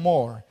face no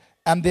more.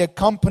 And they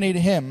accompanied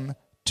him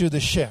to the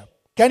ship.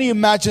 Can you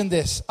imagine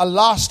this? A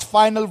last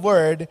final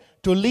word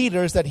to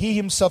leaders that he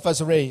himself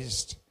has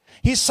raised.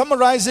 He's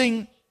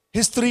summarizing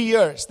his 3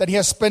 years that he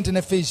has spent in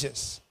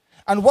Ephesus.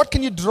 And what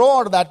can you draw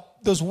out of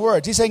those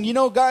words? He's saying,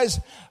 guys,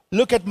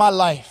 look at my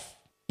life.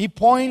 He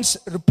points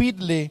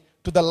repeatedly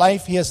to the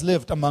life he has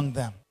lived among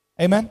them.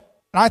 Amen?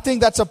 And I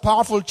think that's a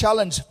powerful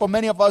challenge for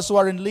many of us who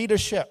are in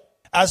leadership.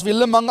 As we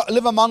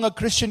live among a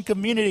Christian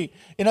community,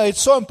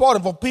 it's so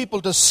important for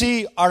people to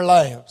see our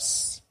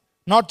lives,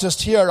 not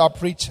just hear our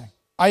preaching.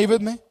 Are you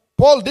with me?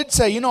 Paul did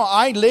say,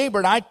 I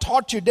labored, I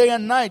taught you day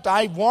and night,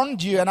 I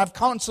warned you, and I've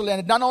counseled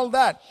and done all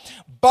that.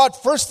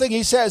 But first thing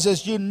he says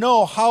is,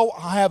 how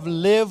I have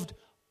lived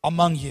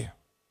among you.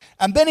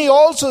 And then he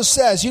also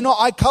says,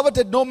 I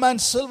coveted no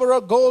man's silver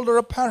or gold or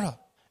apparel.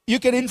 You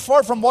can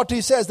infer from what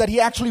he says that he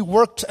actually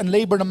worked and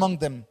labored among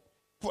them,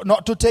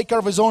 not to take care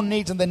of his own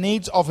needs and the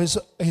needs of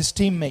his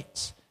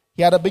teammates.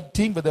 He had a big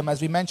team with him,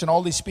 as we mentioned,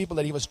 all these people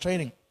that he was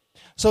training.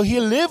 So he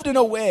lived in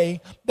a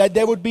way that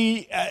there would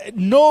be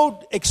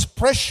no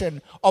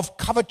expression of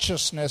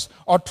covetousness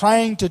or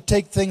trying to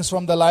take things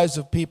from the lives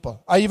of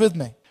people. Are you with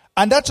me?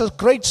 And that's a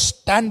great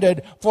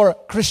standard for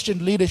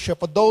Christian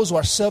leadership, for those who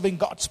are serving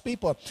God's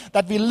people,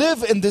 that we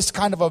live in this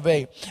kind of a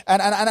way.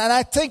 And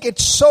I think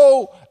it's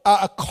so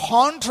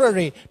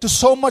contrary to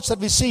so much that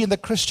we see in the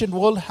Christian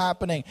world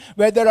happening,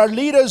 where there are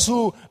leaders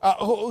who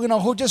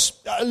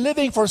just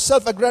living for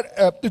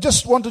who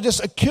just want to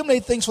just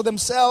accumulate things for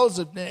themselves,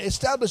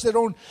 establish their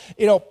own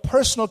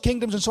personal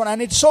kingdoms and so on.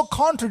 And it's so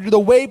contrary to the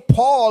way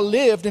Paul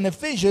lived in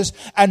Ephesus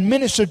and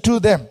ministered to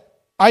them.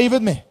 Are you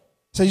with me?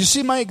 So you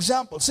see my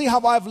example. See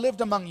how I've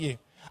lived among you.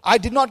 I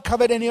did not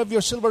covet any of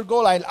your silver or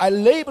gold. I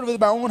labored with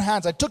my own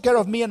hands. I took care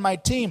of me and my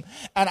team.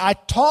 And I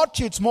taught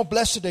you it's more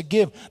blessed to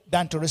give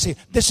than to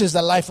receive. This is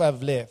the life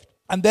I've lived.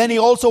 And then he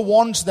also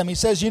warns them. He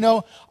says,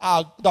 the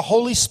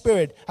Holy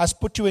Spirit has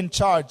put you in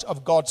charge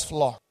of God's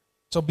flock.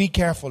 So be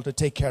careful to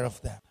take care of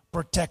them.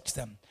 Protect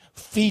them.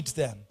 Feed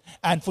them.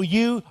 And for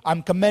you,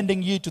 I'm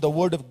commending you to the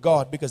Word of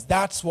God, because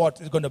that's what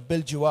is going to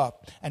build you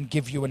up and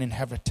give you an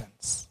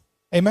inheritance.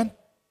 Amen?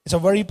 It's a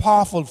very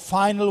powerful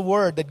final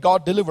word that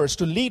God delivers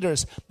to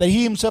leaders that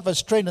he himself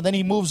has trained, and then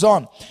he moves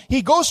on.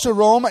 He goes to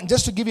Rome, and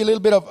just to give you a little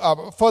bit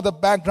of further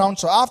background,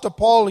 so after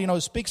Paul,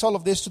 speaks all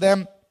of this to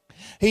them,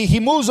 he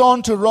moves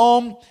on to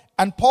Rome,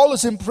 and Paul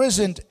is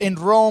imprisoned in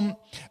Rome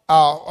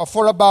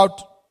for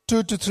about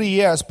 2 to 3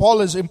 years.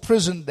 Paul is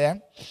imprisoned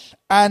there.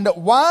 And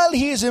while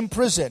he is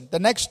imprisoned, the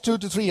next 2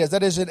 to 3 years,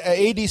 that is in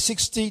AD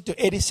 60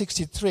 to AD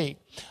 63,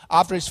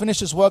 after he's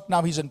finished his work,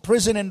 now he's in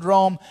prison in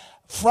Rome.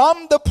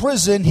 From the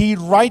prison, he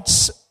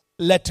writes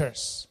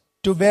letters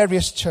to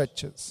various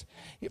churches.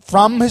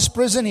 From his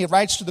prison, he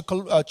writes to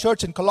the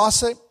church in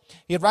Colossae.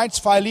 He writes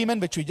Philemon,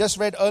 which we just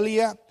read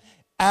earlier.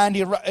 And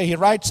he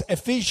writes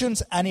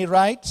Ephesians, and he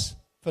writes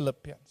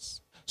Philippians.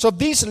 So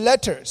these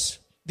letters,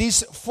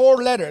 these 4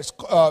 letters,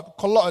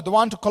 the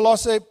one to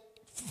Colossae,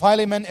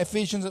 Philemon,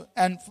 Ephesians,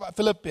 and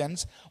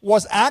Philippians,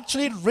 was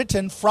actually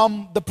written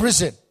from the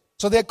prison.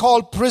 So they're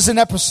called prison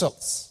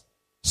epistles.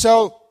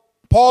 So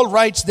Paul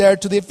writes there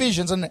to the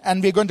Ephesians,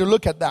 and we're going to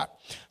look at that.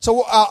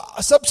 So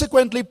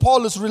subsequently,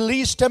 Paul is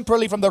released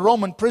temporarily from the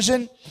Roman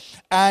prison,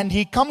 and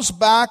he comes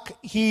back.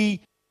 There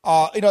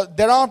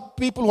are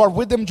people who are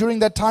with him during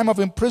that time of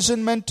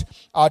imprisonment.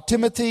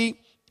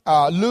 Timothy,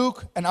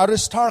 Luke, and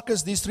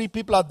Aristarchus. These 3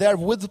 people are there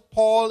with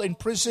Paul in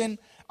prison.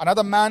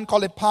 Another man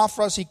called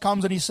Epaphras, he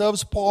comes and he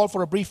serves Paul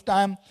for a brief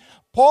time.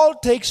 Paul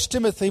takes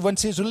Timothy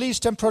once he's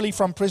released temporarily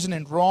from prison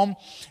in Rome,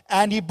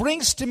 and he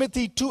brings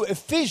Timothy to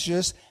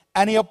Ephesus,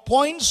 and he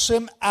appoints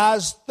him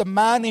as the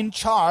man in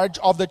charge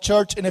of the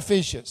church in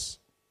Ephesus.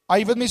 Are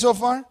you with me so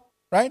far?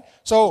 Right?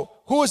 So,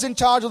 who is in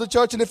charge of the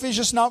church in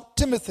Ephesus now?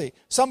 Timothy,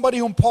 somebody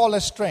whom Paul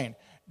has trained.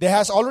 There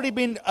has already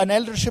been an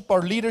eldership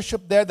or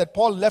leadership there that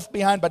Paul left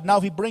behind, but now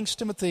he brings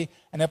Timothy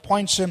and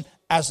appoints him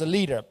as the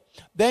leader.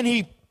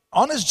 Then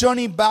on his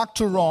journey back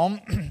to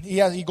Rome,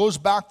 he goes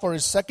back for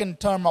his second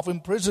term of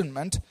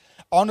imprisonment.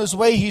 On his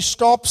way, he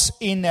stops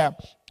in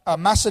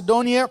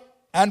Macedonia.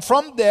 And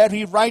from there,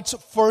 he writes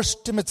 1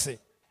 Timothy.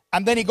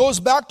 And then he goes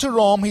back to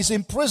Rome. He's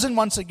imprisoned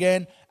once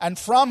again. And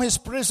from his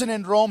prison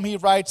in Rome, he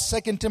writes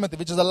 2 Timothy,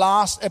 which is the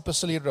last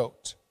epistle he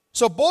wrote.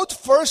 So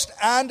both 1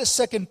 and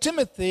 2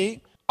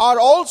 Timothy are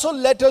also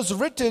letters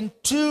written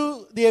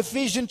to the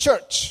Ephesian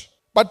church,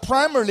 but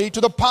primarily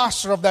to the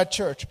pastor of that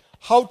church,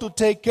 how to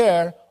take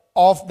care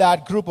of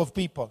that group of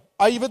people.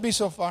 Are you with me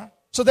so far?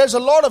 So there's a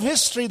lot of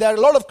history there, a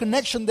lot of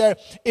connection there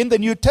in the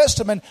New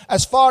Testament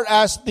as far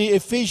as the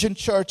Ephesian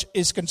church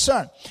is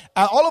concerned.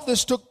 All of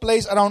this took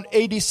place around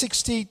AD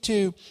 60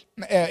 to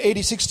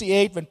AD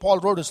 68 when Paul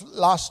wrote his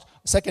last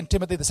 2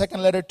 Timothy, the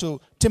second letter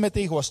to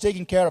Timothy, who was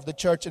taking care of the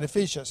church in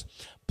Ephesus.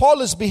 Paul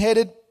is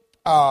beheaded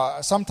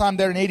sometime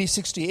there in AD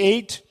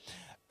 68.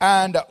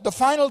 And the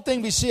final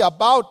thing we see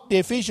about the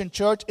Ephesian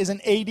church is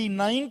in AD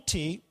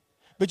 90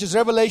 which is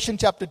Revelation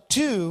chapter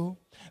 2,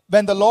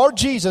 when the Lord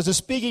Jesus is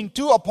speaking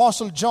to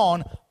Apostle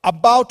John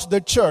about the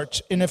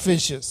church in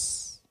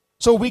Ephesus.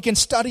 So we can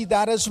study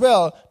that as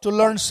well to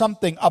learn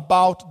something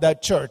about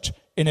that church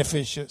in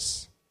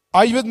Ephesus.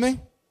 Are you with me?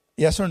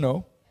 Yes or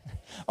no?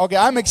 Okay,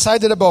 I'm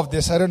excited about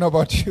this. I don't know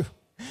about you.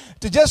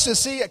 To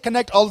see,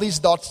 connect all these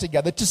dots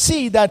together, to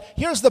see that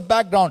here's the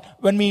background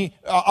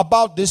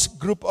about this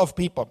group of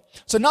people.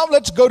 So now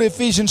let's go to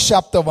Ephesians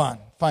chapter 1,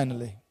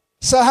 finally.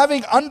 So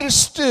having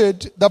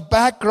understood the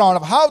background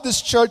of how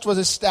this church was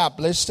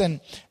established and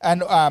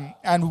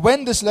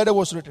when this letter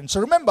was written.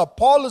 So remember,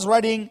 Paul is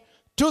writing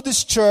to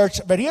this church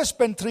where he has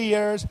spent 3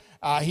 years.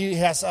 He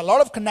has a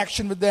lot of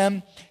connection with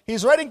them.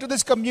 He's writing to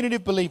this community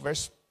of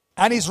believers,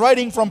 and he's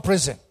writing from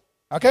prison.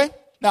 Okay?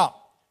 Now,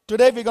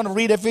 today we're going to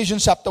read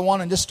Ephesians chapter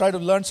 1 and just try to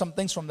learn some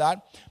things from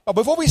that. But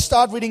before we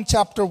start reading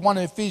chapter 1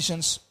 of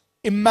Ephesians,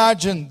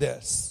 imagine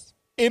this.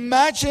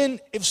 Imagine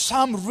if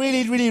some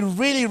really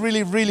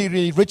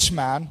rich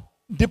man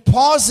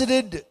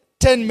deposited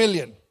 10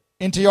 million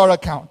into your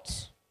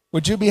account.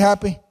 Would you be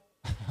happy?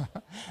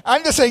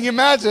 I'm just saying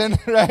imagine,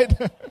 right?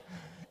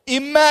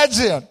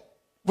 Imagine.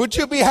 Would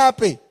you be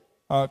happy?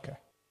 Okay.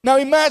 Now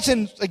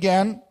imagine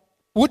again,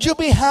 would you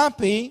be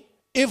happy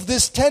if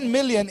this 10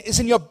 million is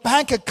in your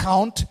bank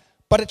account,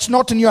 but it's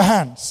not in your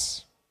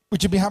hands?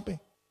 Would you be happy?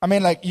 I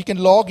mean, like, you can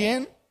log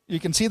in, you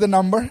can see the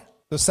number,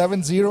 the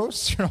 7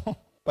 zeros,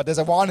 but there's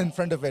a 1 in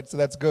front of it, so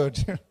that's good.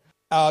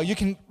 You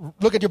can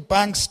look at your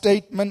bank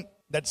statement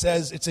that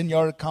says it's in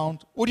your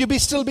account. Would you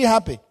still be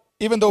happy?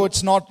 Even though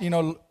it's not,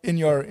 in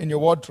your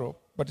wardrobe,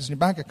 but it's in your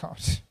bank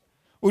account.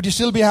 Would you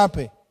still be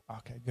happy?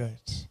 Okay, good.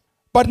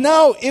 But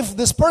now, if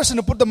this person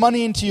who put the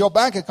money into your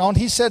bank account,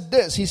 he said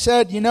this. He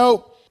said,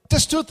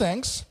 just 2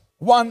 things.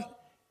 1,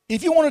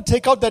 if you want to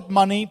take out that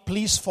money,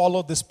 please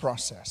follow this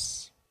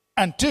process.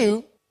 And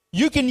 2,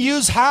 you can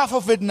use half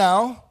of it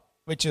now,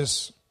 which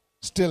is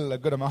still a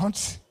good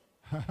amount.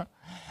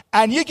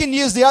 And you can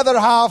use the other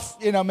half,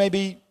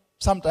 maybe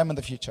sometime in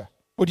the future.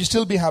 Would you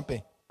still be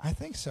happy? I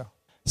think so.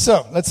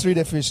 So, let's read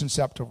Ephesians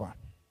chapter 1.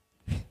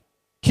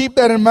 Keep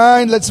that in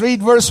mind. Let's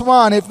read verse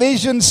 1.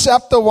 Ephesians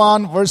chapter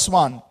 1, verse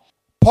 1.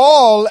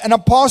 Paul, an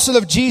apostle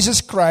of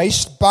Jesus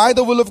Christ, by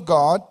the will of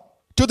God,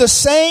 to the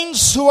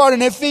saints who are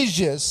in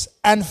Ephesus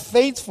and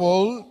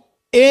faithful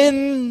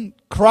in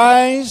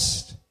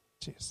Christ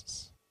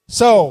Jesus.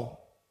 So,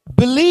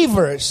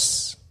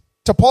 believers,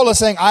 so Paul is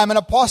saying, I am an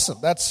apostle.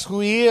 That's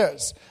who he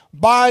is.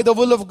 By the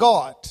will of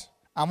God.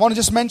 I want to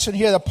just mention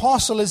here, the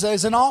apostle is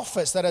an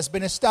office that has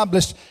been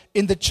established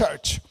in the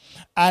church.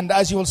 And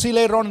as you will see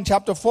later on in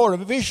chapter 4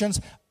 of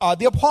Ephesians,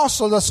 the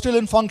apostles are still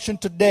in function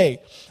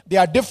today. They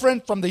are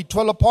different from the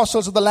 12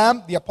 apostles of the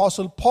Lamb. The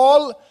apostle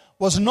Paul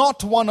was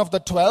not one of the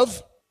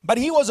 12, but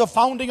he was a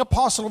founding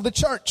apostle of the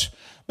church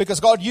because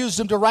God used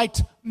him to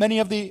write much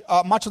of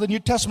the New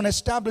Testament,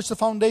 establish the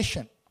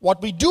foundation.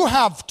 What we do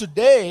have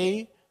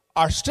today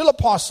are still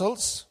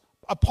apostles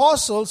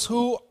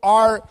who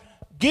are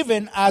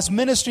given as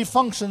ministry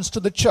functions to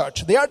the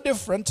church. They are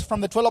different from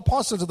the 12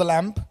 apostles of the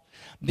Lamb.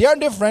 They are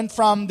different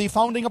from the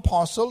founding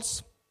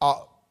apostles,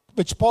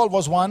 which Paul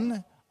was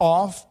one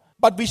of.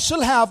 But we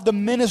still have the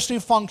ministry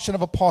function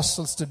of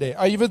apostles today.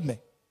 Are you with me?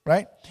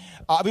 Right?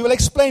 We will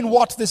explain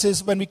what this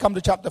is when we come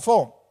to chapter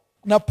 4.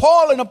 Now,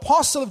 Paul, an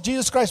apostle of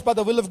Jesus Christ by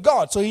the will of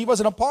God. So he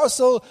was an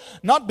apostle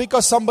not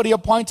because somebody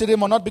appointed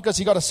him or not because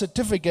he got a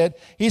certificate.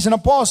 He's an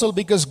apostle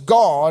because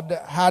God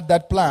had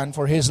that plan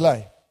for his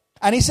life.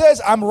 And he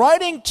says, I'm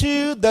writing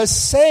to the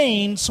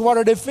saints who are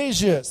at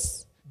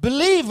Ephesus.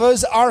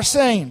 Believers are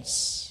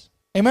saints.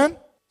 Amen?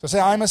 So say,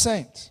 I'm a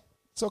saint.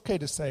 It's okay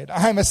to say it.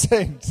 I'm a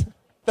saint.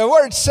 The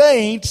word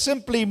saint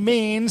simply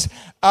means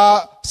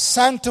a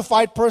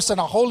sanctified person,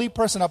 a holy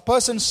person, a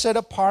person set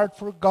apart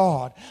for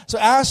God. So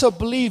as a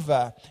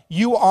believer,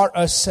 you are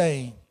a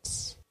saint.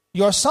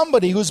 You're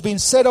somebody who's been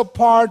set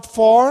apart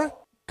for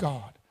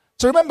God.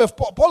 So remember,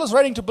 Paul is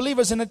writing to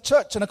believers in a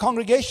church, in a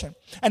congregation,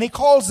 and he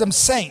calls them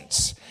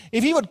saints.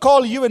 If he would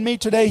call you and me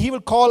today, he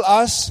would call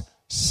us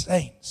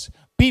saints.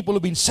 People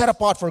who've been set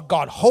apart for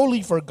God,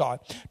 holy for God.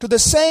 To the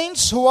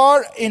saints who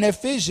are in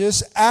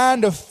Ephesus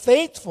and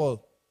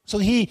faithful. So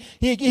he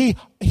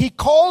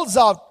calls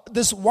out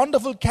this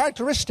wonderful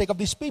characteristic of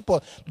these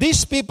people.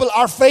 These people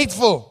are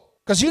faithful.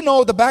 Because you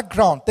know the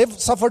background. They've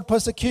suffered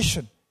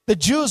persecution. The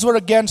Jews were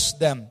against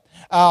them.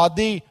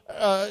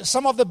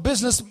 Some of the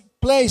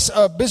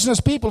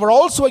business people were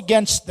also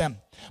against them.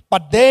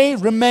 But they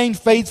remained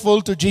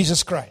faithful to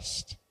Jesus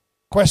Christ.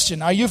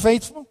 Question, are you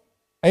faithful?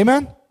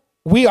 Amen?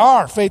 We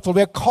are faithful.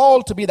 We are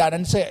called to be that.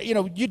 And say,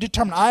 you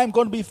determine, I am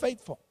going to be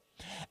faithful.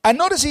 And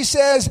notice he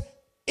says,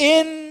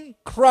 in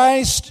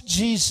Christ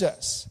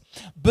Jesus.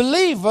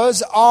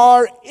 Believers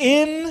are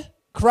in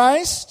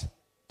Christ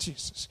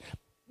Jesus.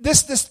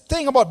 This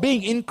thing about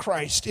being in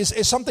Christ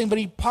is something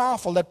very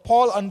powerful that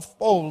Paul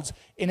unfolds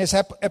in his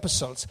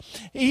epistles.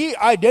 He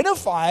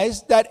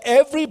identifies that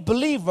every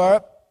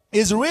believer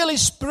is really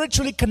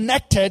spiritually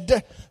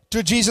connected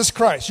to Jesus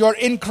Christ. You're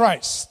in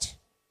Christ.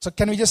 So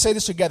can we just say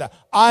this together?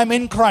 I'm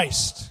in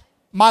Christ.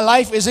 My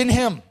life is in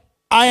Him.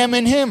 I am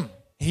in Him.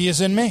 He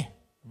is in me.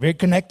 We're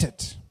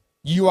connected.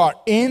 You are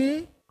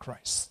in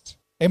Christ.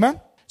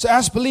 Amen? So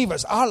as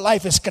believers, our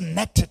life is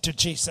connected to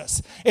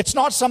Jesus. It's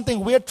not something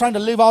we're trying to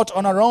live out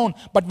on our own,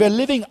 but we're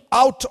living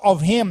out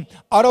of Him,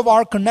 out of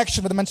our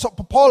connection with Him. And so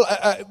Paul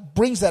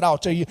brings that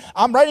out to you.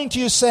 I'm writing to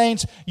you,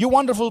 saints, you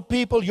wonderful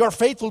people, you're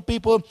faithful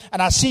people,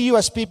 and I see you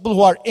as people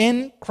who are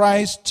in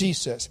Christ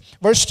Jesus.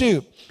 Verse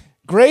 2,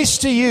 grace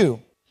to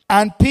you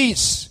and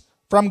peace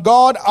from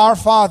God our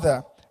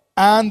Father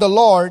and the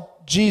Lord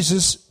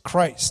Jesus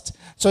Christ.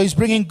 So He's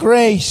bringing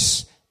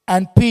grace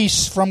and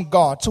peace from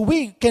God. So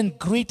we can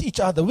greet each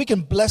other. We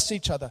can bless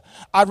each other.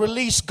 I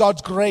release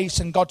God's grace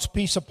and God's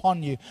peace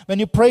upon you. When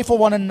you pray for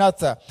one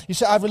another, you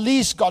say, I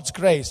release God's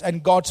grace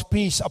and God's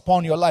peace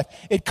upon your life.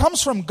 It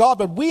comes from God,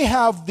 but we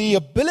have the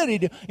ability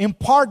to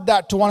impart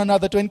that to one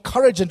another, to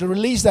encourage and to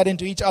release that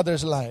into each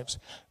other's lives.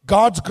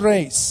 God's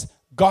grace,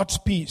 God's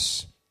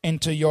peace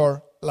into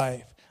your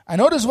life. And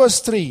notice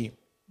verse 3.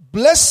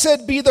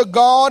 Blessed be the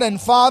God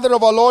and Father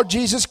of our Lord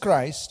Jesus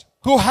Christ,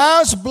 who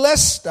has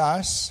blessed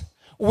us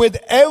with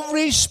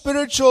every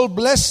spiritual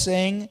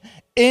blessing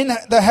in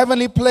the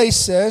heavenly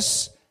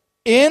places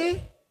in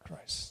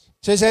Christ.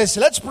 So he says,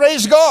 let's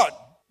praise God.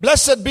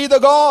 Blessed be the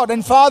God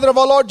and Father of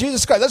our Lord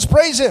Jesus Christ. Let's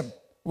praise Him.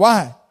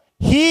 Why?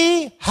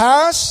 He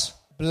has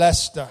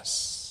blessed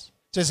us.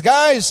 He says,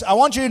 guys, I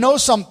want you to know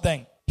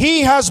something.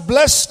 He has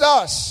blessed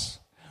us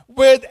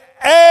with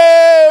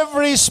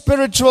every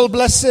spiritual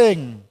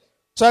blessing.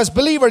 So as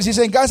believers, he's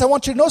saying, guys, I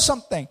want you to know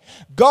something.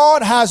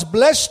 God has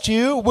blessed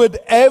you with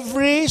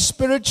every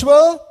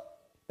spiritual,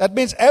 that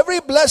means every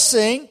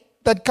blessing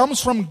that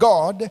comes from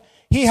God,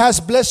 He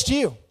has blessed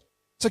you.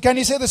 So can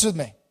you say this with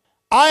me?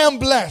 I am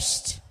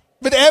blessed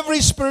with every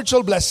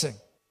spiritual blessing,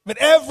 with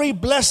every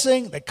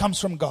blessing that comes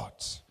from God.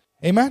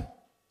 Amen?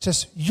 It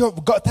says,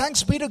 God,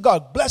 thanks be to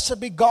God. Blessed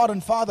be God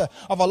and Father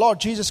of our Lord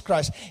Jesus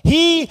Christ.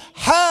 He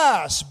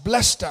has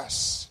blessed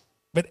us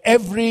with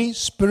every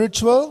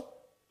spiritual.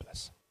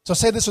 So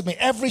say this with me.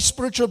 Every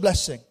spiritual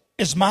blessing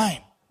is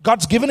mine.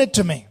 God's given it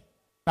to me.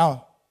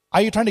 Now,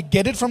 are you trying to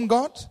get it from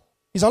God?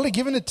 He's already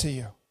given it to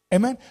you.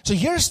 Amen? So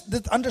here's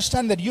the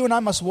understanding that you and I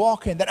must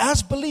walk in. That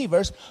as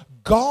believers,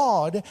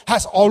 God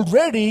has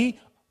already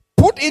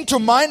put into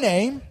my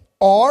name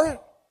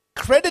or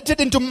credited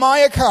into my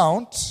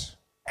account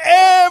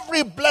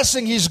every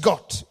blessing He's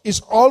got. He's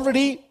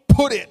already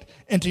put it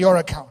into your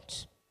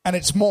account. And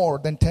it's more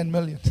than 10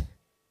 million.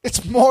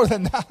 It's more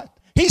than that.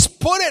 He's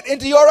put it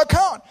into your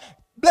account.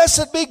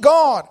 Blessed be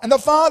God and the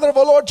Father of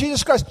our Lord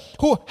Jesus Christ,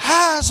 who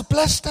has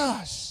blessed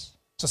us.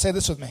 So say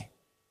this with me.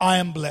 I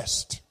am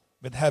blessed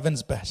with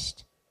heaven's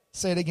best.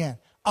 Say it again.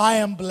 I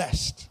am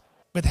blessed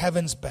with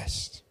heaven's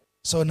best.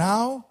 So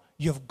now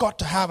you've got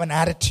to have an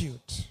attitude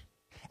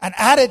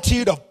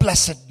of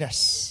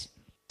blessedness.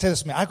 Say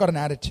this with me. I got an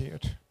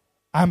attitude.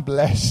 I'm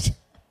blessed.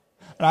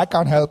 And I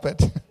can't help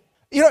it.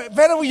 You know,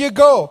 wherever you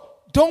go,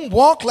 don't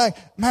walk like,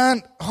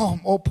 man,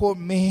 oh poor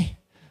me.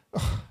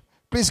 Oh,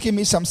 please give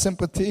me some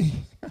sympathy.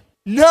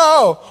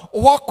 No,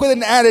 walk with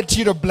an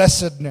attitude of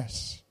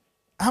blessedness.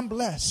 I'm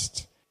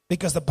blessed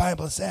because the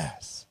Bible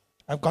says,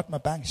 I've got my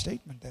bank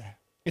statement there.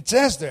 It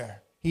says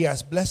there, He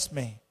has blessed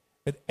me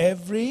with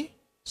every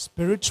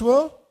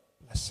spiritual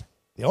blessing.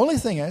 The only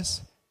thing is,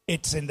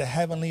 it's in the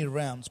heavenly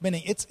realms,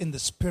 meaning it's in the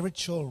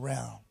spiritual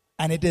realm.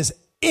 And it is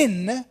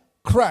in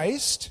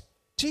Christ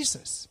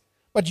Jesus.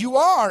 But you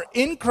are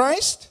in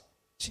Christ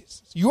Jesus.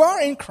 You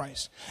are in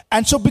Christ.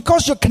 And so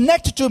because you're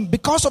connected to Him,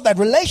 because of that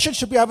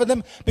relationship you have with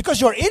Him, because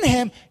you're in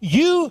Him,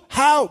 you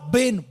have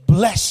been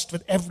blessed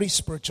with every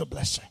spiritual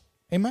blessing.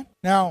 Amen?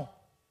 Now,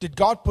 did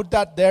God put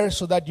that there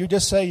so that you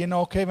just say,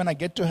 okay, when I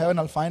get to heaven,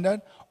 I'll find out?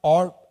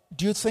 Or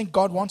do you think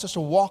God wants us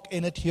to walk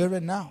in it here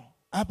and now?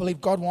 I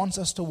believe God wants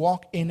us to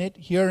walk in it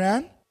here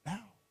and now.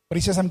 But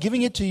He says, I'm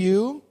giving it to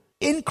you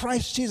in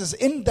Christ Jesus.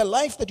 In the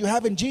life that you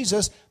have in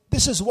Jesus,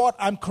 this is what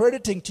I'm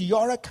crediting to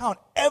your account.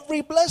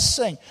 Every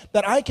blessing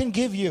that I can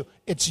give you,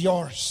 it's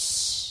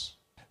yours.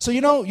 So you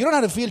don't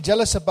have to feel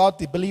jealous about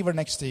the believer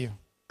next to you.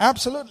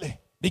 Absolutely.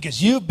 Because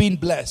you've been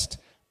blessed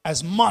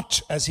as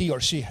much as he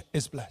or she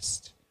is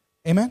blessed.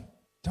 Amen?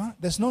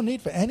 There's no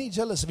need for any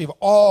jealousy. We've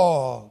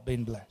all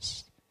been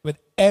blessed with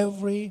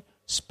every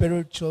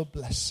spiritual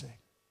blessing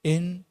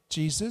in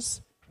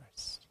Jesus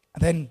Christ.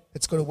 And then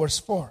let's go to verse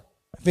 4.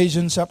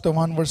 Ephesians chapter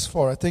 1 verse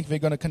 4. I think we're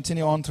going to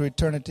continue on through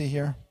eternity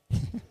here.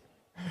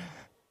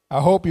 I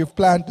hope you've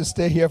planned to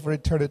stay here for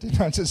eternity.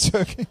 Not just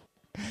joking.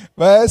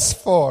 Verse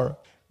 4.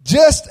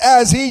 Just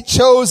as He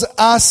chose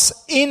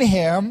us in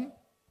Him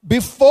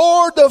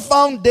before the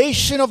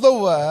foundation of the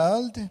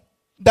world,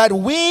 that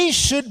we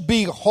should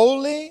be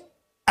holy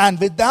and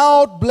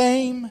without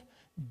blame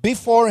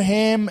before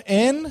Him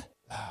in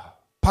love.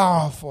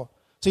 Powerful.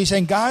 So He's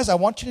saying, guys, I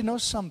want you to know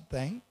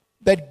something.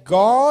 That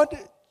God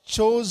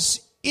chose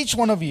each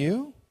one of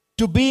you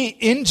to be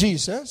in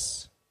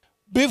Jesus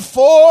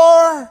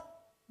before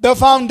the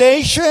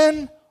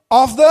foundation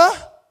of the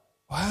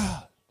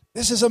world.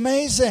 This is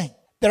amazing.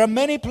 There are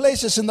many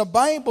places in the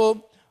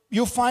Bible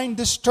you find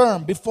this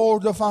term,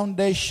 before the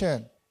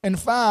foundation. In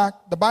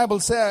fact, the Bible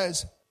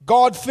says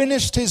God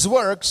finished his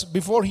works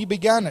before he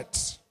began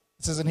it.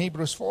 It says in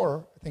Hebrews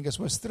 4, I think it's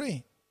verse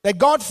 3, that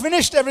God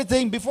finished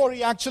everything before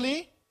he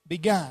actually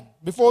began,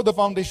 before the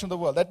foundation of the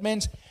world. That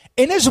means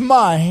in his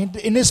mind,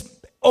 in his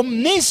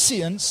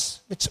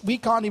omniscience, which we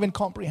can't even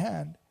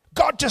comprehend,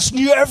 God just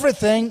knew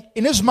everything.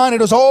 In his mind,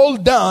 it was all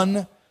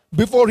done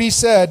before he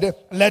said,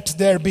 let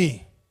there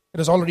be. It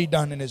was already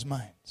done in his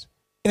mind.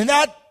 And in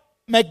that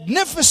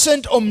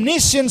magnificent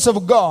omniscience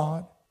of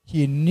God,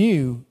 he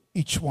knew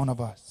each one of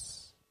us.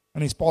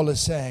 And as Paul is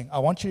saying, I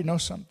want you to know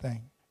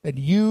something, that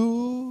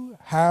you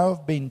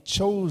have been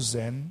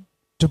chosen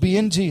to be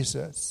in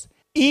Jesus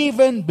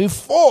even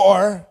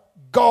before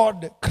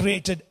God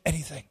created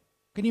anything.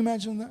 Can you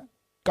imagine that?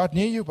 God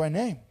knew you by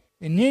name.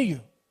 He knew you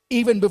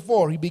even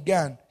before he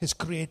began his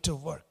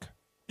creative work.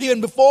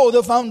 Even before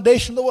the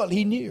foundation of the world,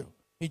 he knew.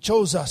 He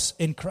chose us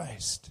in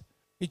Christ.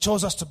 He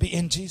chose us to be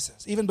in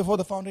Jesus, even before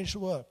the foundation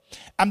of the world.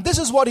 And this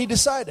is what he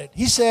decided.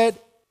 He said,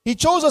 he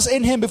chose us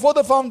in him before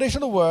the foundation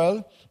of the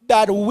world,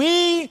 that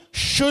we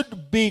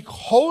should be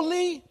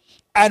holy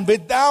and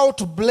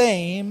without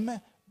blame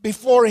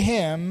before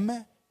him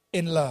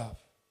in love.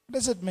 What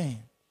does it mean?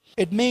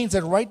 It means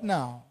that right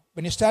now,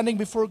 when you're standing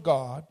before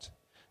God,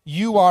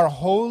 you are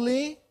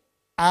holy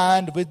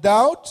and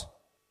without.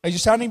 Are you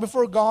standing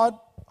before God?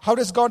 How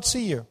does God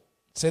see you?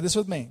 Say this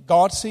with me.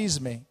 God sees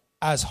me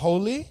as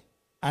holy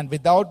and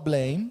without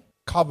blame,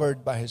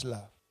 covered by his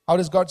love. How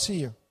does God see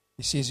you?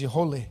 He sees you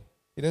holy.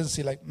 He doesn't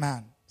see like,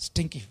 man,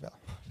 stinky fella,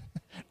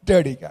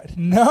 dirty guy.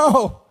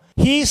 No.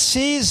 He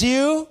sees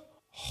you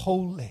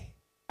holy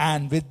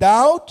and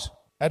without.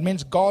 That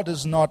means God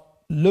is not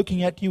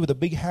looking at you with a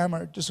big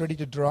hammer just ready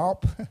to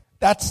drop.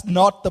 That's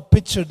not the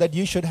picture that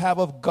you should have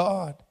of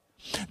God.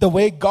 The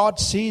way God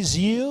sees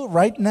you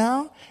right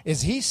now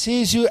is he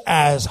sees you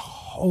as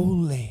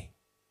holy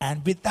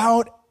and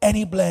without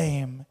any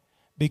blame,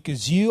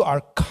 because you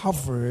are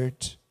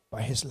covered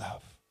by his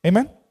love.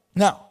 Amen?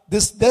 Now,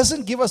 this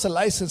doesn't give us a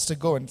license to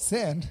go and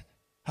sin.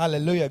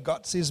 Hallelujah.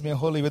 God sees me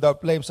holy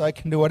without blame, so I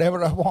can do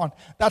whatever I want.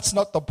 That's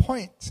not the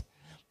point.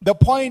 The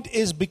point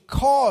is,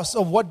 because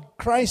of what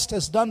Christ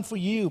has done for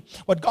you,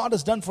 what God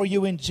has done for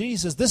you in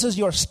Jesus, this is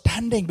your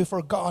standing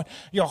before God.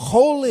 You're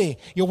holy.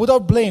 You're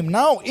without blame.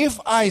 Now, if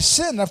I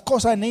sin, of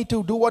course, I need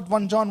to do what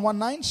 1 John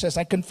 1:9 says.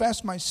 I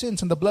confess my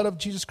sins and the blood of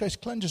Jesus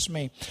Christ cleanses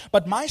me.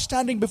 But my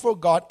standing before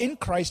God in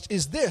Christ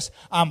is this.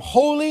 I'm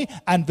holy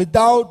and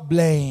without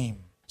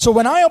blame. So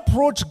when I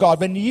approach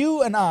God, when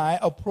you and I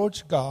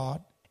approach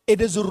God,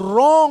 it is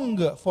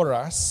wrong for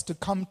us to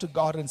come to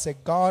God and say,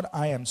 God,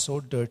 I am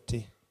so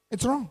dirty.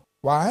 It's wrong.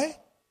 Why?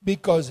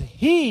 Because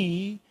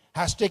he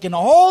has taken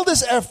all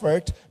this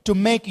effort to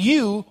make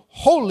you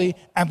holy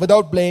and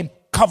without blame,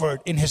 covered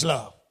in his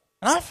love.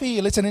 And I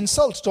feel it's an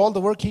insult to all the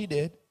work he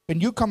did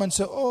when you come and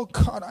say, oh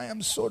God, I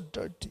am so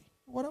dirty.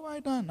 What have I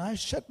done? I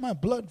shed my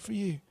blood for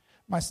you.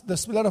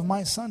 The blood of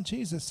my son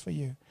Jesus for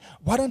you.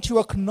 Why don't you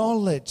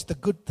acknowledge the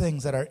good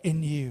things that are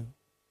in you?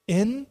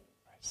 In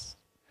Christ.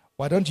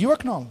 Why don't you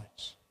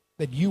acknowledge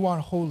that you are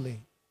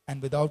holy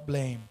and without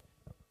blame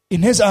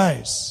in his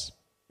eyes?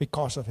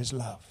 Because of his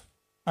love.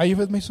 Are you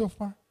with me so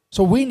far?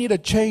 So we need a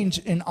change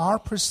in our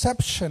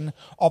perception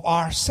of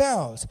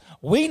ourselves.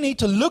 We need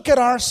to look at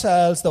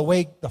ourselves the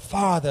way the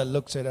Father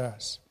looks at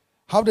us.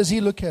 How does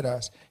he look at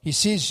us? He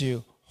sees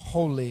you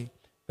holy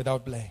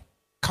without blame.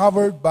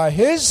 Covered by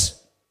his.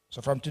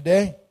 So from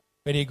today,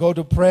 when you go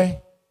to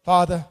pray,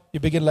 Father, you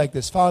begin like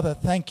this. Father,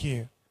 thank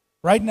you.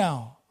 Right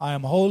now, I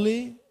am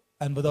holy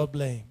and without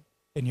blame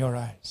in your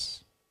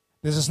eyes.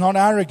 This is not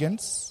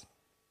arrogance.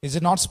 Is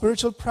it not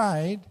spiritual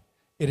pride?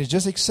 It is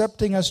just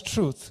accepting as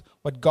truth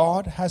what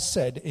God has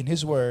said in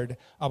his word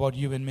about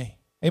you and me.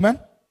 Amen?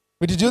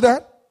 Would you do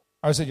that?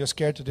 Or said you're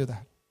scared to do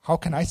that? How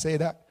can I say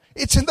that?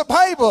 It's in the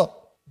Bible.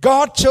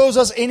 God chose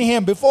us in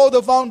him before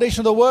the foundation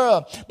of the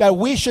world that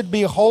we should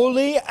be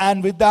holy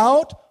and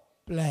without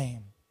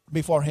blame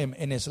before him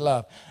in his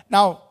love.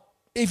 Now,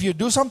 if you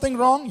do something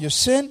wrong, you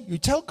sin, you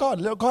tell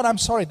God, God, I'm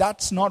sorry,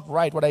 that's not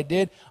right what I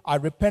did. I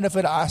repent of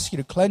it. I ask you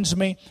to cleanse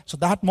me. So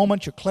that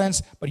moment you're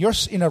cleansed, but you're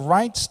in a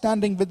right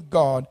standing with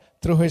God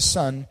through his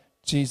son,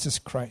 Jesus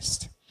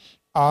Christ.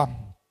 We'll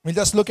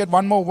just look at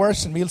one more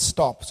verse and we'll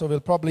stop. So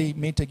we'll probably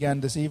meet again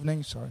this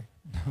evening. Sorry.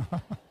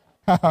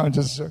 I'm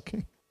just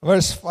joking.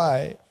 Verse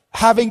 5.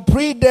 Having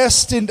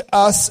predestined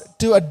us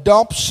to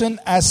adoption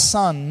as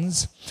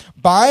sons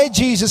by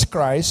Jesus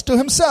Christ to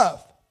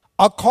himself,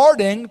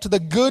 according to the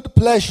good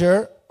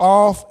pleasure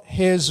of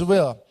his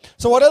will.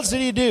 So what else did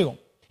he do?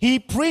 He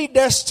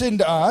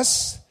predestined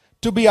us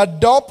to be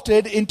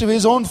adopted into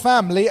his own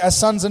family as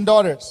sons and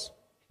daughters.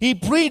 He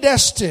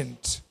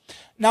predestined.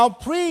 Now,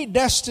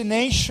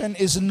 predestination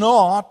is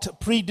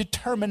not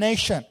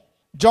predetermination.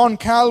 John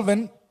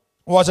Calvin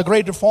was a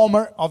great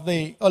reformer of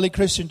the early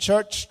Christian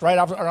church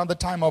around the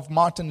time of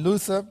Martin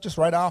Luther, just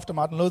right after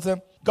Martin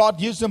Luther. God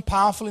used him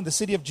powerfully in the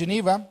city of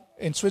Geneva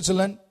in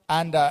Switzerland.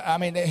 And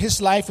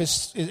his life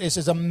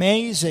is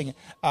amazing.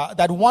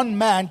 That one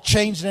man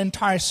changed an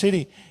entire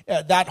city.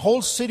 That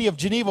whole city of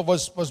Geneva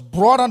was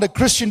brought under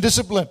Christian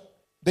discipline.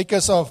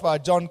 because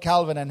of John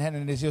Calvin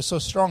and he was so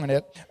strong in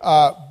it.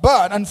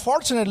 But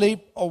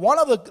unfortunately, one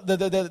of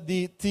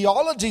the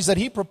theologies that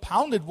he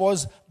propounded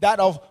was that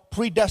of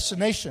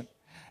predestination.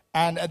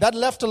 And that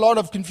left a lot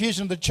of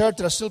confusion in the church.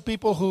 There are still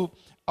people who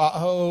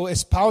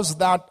espouse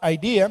that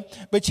idea.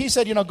 But he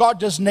said, God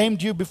just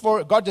named you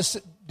before, God just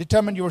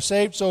determined you were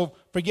saved, so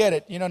forget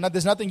it.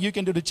 There's nothing you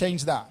can do to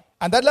change that.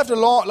 And that left a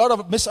lot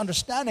of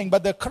misunderstanding.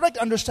 But the correct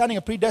understanding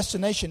of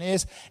predestination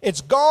is it's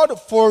God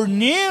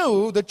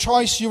foreknew the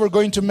choice you were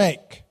going to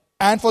make.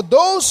 And for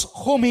those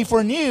whom he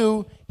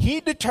foreknew, he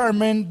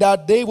determined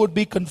that they would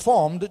be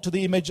conformed to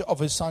the image of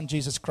his Son,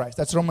 Jesus Christ.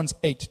 That's Romans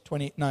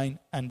 8:29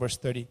 and verse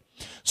 30.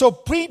 So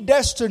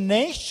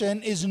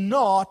predestination is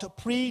not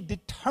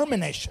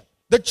predetermination.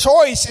 The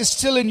choice is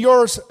still in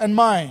yours and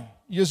mine.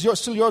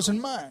 Still yours and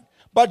mine.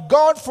 But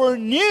God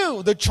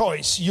foreknew the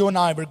choice you and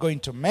I were going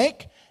to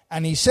make.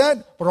 And he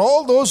said, for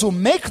all those who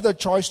make the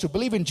choice to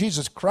believe in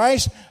Jesus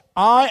Christ,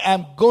 I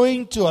am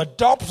going to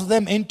adopt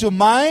them into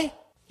my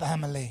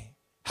family.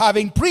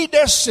 Having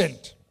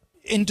predestined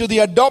into the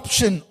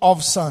adoption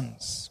of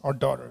sons or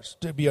daughters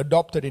to be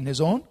adopted in his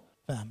own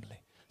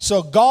family.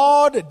 So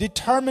God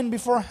determined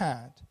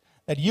beforehand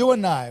that you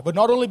and I would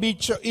not only be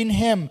in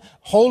him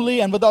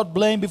holy and without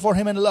blame before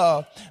him in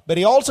love, but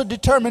he also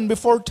determined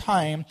before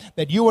time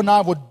that you and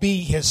I would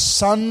be his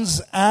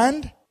sons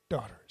and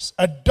daughters,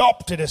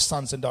 adopted as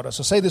sons and daughters.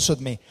 So say this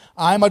with me.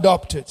 I'm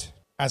adopted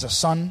as a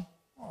son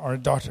or a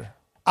daughter.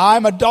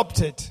 I'm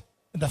adopted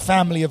in the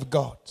family of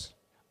God.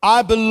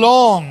 I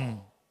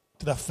belong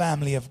to the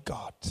family of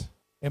God.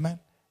 Amen.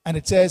 And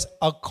it says,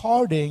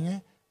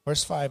 according,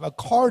 verse 5,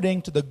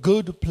 according to the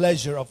good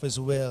pleasure of his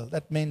will.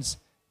 That means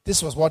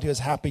this was what he was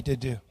happy to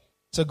do.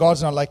 So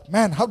God's not like,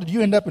 man, how did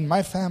you end up in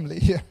my family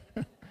here?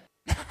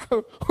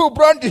 Who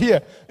brought you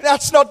here?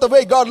 That's not the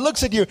way God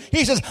looks at you.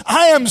 He says,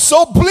 I am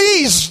so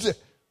pleased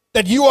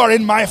that you are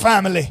in my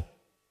family.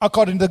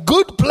 According to the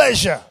good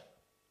pleasure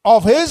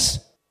of his,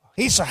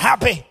 he's so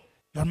happy.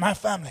 You're in my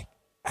family.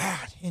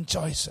 He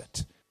enjoys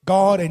it.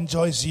 God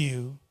enjoys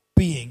you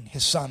being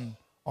his son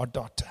or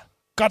daughter.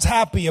 God's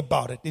happy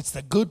about it. It's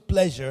the good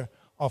pleasure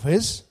of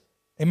his.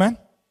 Amen?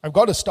 I've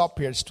got to stop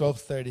here. It's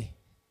 12:30.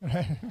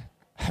 Right?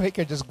 We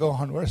could just go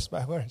on verse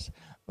by verse.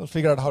 We'll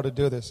figure out how to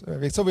do this.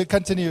 So we'll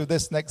continue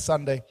this next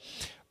Sunday.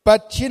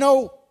 But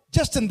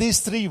just in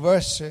these 3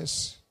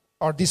 verses,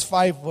 or these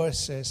 5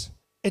 verses,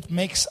 it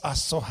makes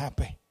us so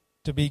happy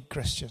to be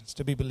Christians,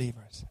 to be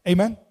believers.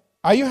 Amen?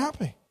 Are you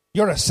happy?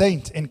 You're a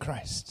saint in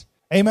Christ.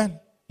 Amen?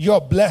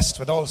 You're blessed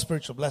with all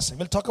spiritual blessing.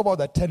 We'll talk about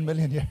that 10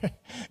 million here.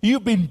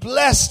 You've been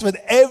blessed with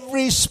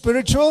every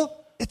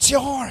spiritual. It's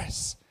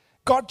yours.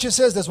 God just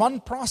says there's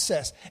one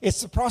process.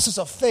 It's the process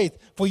of faith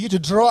for you to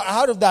draw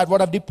out of that what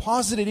I've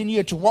deposited in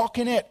you, to walk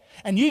in it.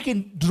 And you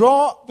can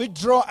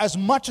withdraw as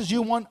much as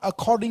you want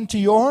according to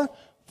your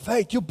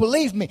faith. You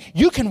believe me.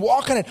 You can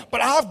walk in it.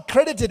 But I've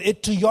credited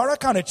it to your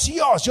account. It's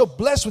yours. You're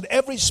blessed with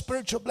every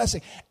spiritual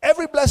blessing.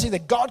 Every blessing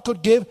that God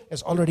could give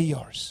is already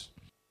yours.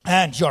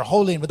 And you're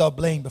holy and without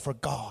blame before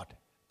God,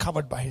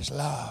 covered by his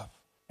love.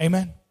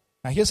 Amen?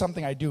 Now here's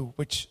something I do,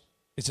 which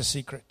is a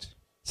secret.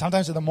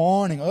 Sometimes in the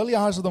morning, early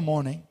hours of the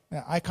morning,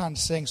 I can't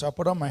sing, so I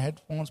put on my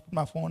headphones, put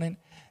my phone in.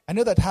 I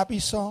know that happy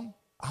song?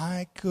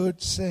 I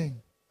could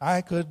sing. I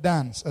could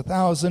dance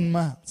 1,000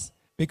 miles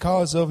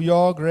because of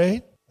your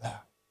great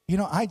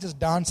love. I just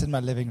dance in my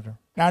living room.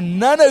 Now,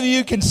 none of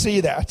you can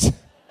see that.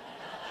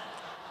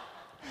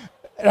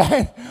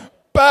 Right?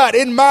 But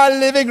in my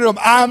living room,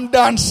 I'm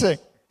dancing.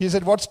 He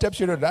said, what steps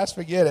you do? That's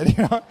forget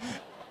it.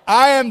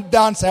 I am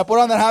dancing. I put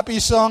on that happy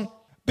song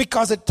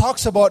because it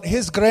talks about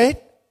his great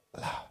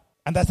love.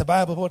 And that's the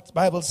Bible. What the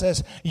Bible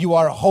says, you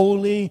are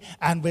holy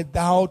and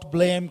without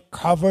blame,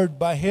 covered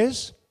by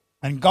his.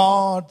 And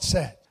God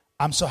said,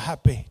 I'm so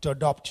happy to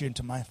adopt you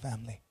into my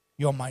family.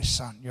 You're my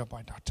son. You're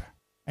my daughter.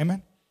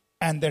 Amen.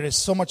 And there is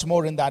so much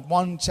more in that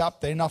one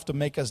chapter, enough to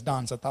make us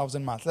dance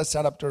 1,000 miles. Let's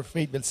stand up to our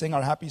feet. We'll sing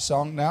our happy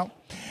song now.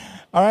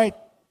 All right.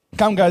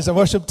 Come, guys, the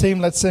worship team,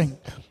 let's sing.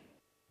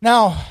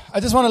 Now,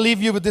 I just want to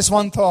leave you with this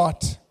one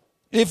thought.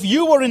 If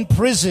you were in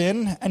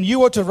prison and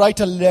you were to write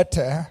a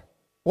letter,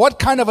 what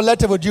kind of a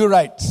letter would you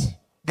write?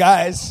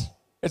 Guys,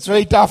 it's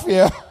really tough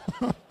here.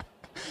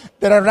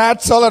 There are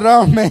rats all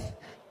around me.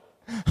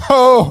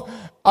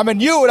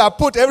 You would have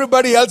put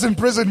everybody else in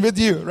prison with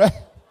you, right?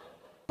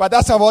 But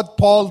that's not what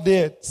Paul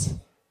did.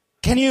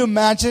 Can you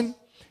imagine?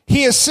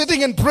 He is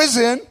sitting in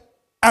prison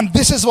and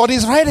this is what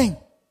he's writing.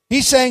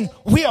 He's saying,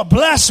 we are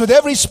blessed with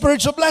every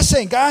spiritual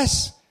blessing,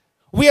 guys.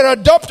 We are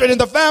adopted in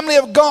the family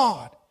of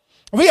God.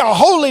 We are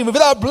holy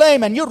without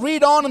blame. And you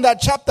read on in that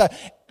chapter,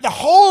 the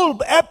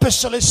whole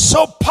epistle is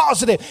so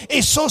positive,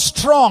 it's so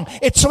strong,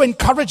 it's so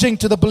encouraging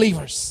to the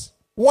believers.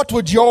 What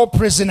would your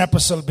prison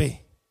epistle be?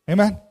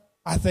 Amen?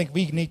 I think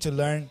we need to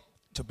learn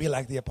to be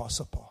like the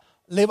Apostle Paul.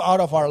 Live out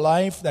of our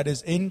life that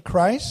is in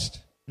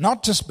Christ,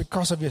 not just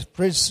because of your,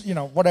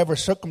 whatever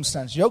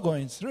circumstance you're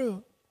going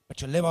through,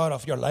 but you live out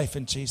of your life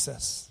in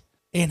Jesus.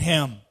 In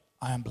him,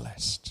 I am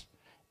blessed.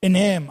 In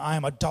Him, I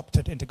am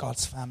adopted into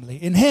God's family.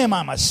 In Him,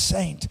 I'm a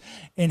saint.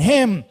 In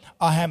Him,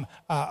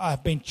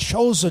 I've been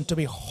chosen to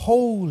be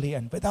holy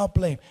and without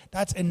blame.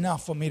 That's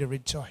enough for me to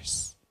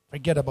rejoice.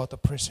 Forget about the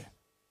prison.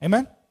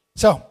 Amen?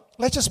 So,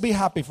 let's just be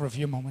happy for a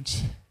few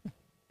moments.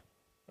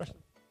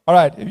 All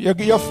right,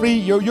 you're free.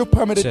 You're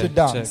permitted to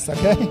dance,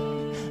 okay?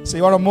 So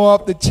you want to move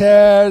up the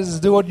chairs,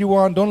 do what you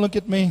want. Don't look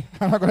at me.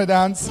 I'm not going to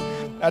dance.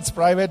 That's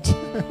private.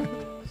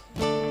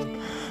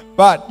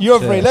 But you're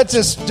free. Let's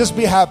just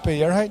be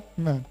happy, all right?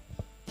 Amen.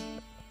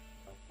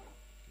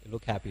 You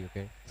look happy,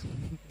 okay?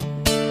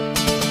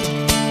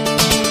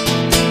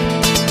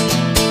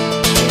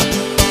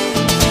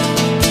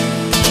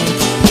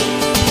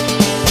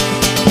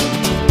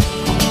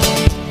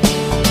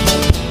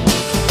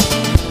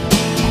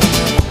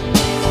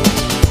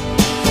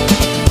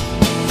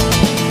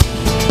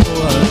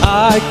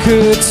 I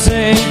could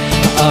sing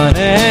an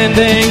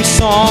ending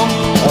song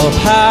of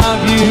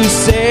how you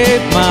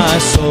saved my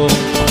soul.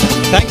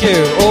 Thank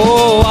you.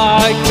 Oh,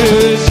 I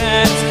could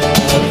dance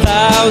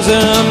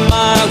 1,000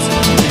 miles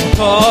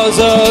because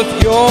of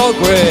your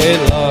great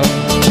love.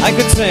 I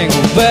could sing,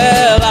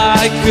 well,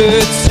 I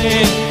could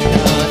sing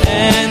an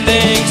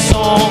ending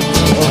song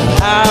of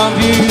how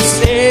you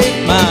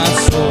saved my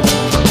soul.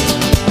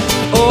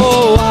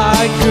 Oh,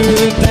 I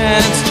could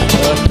dance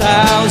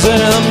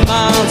 1,000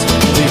 miles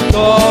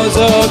because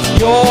of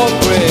your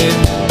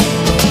grace.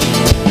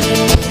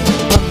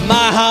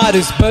 My heart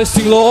is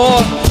bursting,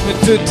 Lord,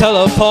 to tell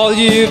of all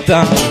you've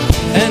done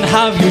and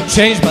how you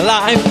changed my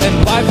life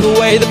and wiped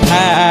away the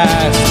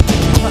past.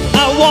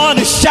 I want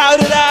to shout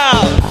it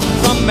out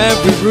from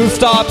every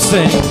rooftop,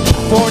 sing,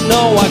 for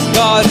no one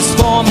God is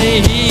for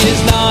me, He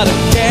is not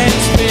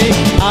against me.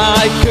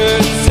 I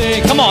could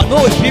sing, come on,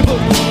 know it, people.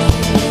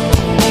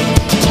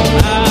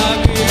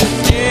 How you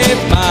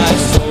saved my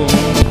soul.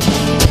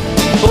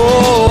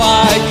 Oh,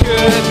 I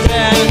could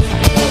dance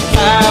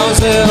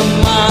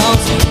 1,000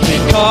 miles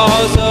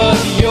because of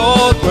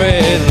your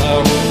great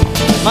love.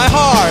 My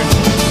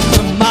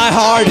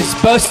heart is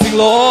bursting,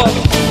 Lord,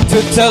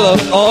 to tell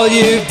of all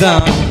you've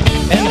done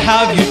and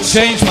how you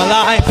changed my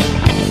life.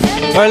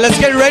 All right, let's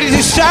get ready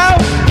to shout.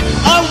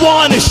 I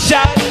want to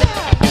shout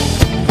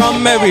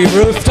from every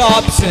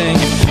rooftop, sing,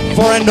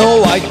 for I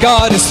know why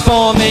God is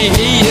for me,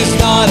 He is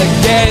not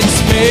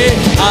against me.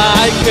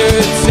 I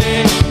could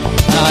sing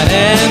an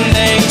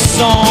ending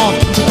song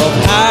of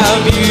how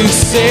you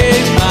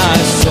saved my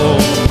soul.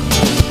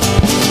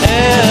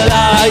 And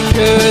I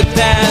could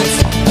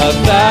dance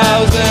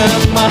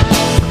 1,000 miles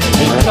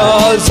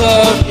because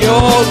of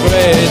your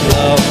great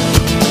love.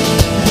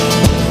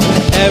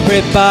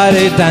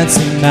 Everybody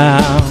dancing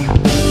now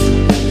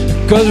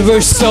because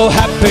we're so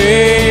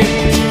happy.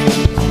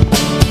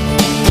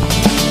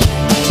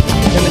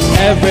 And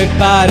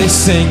everybody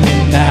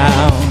singing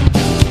now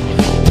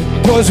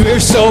because we're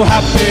so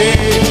happy.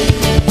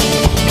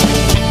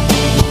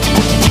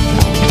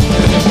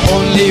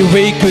 Only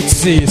we could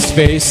see His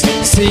face,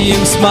 see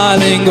Him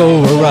smiling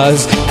over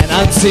us, and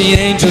unseen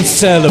angels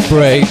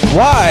celebrate.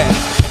 Why?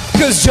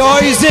 'Cause joy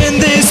is in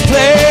this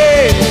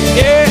place.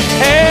 Yeah,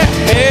 yeah,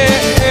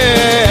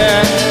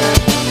 yeah.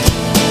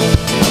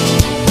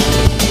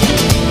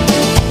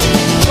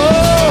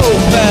 Oh,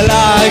 well,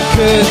 I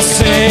could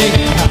sing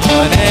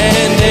an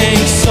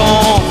ending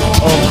song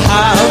of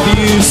how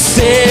you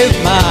saved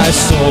my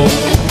soul.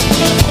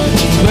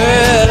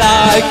 Well,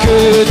 I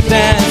could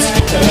dance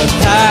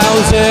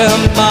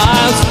 1,000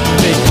 miles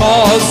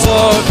because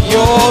of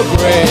your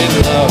great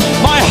love.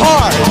 My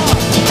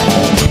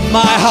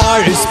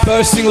heart is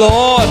bursting,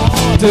 Lord,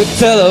 to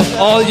tell of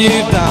all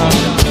you've done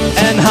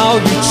and how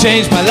you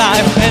changed my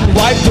life and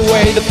wiped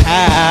away the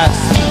past.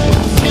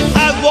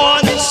 I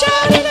want to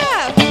shout it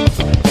out.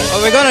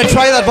 Well, we're gonna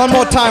try that one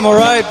more time, all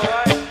right?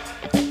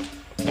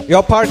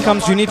 Your part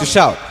comes, you need to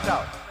shout.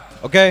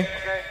 Okay?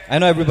 I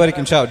know everybody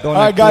can shout. Don't.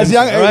 All right, guys,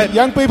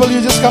 young people,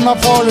 you just come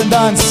up forward and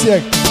dance. Yeah.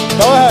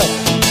 Go ahead.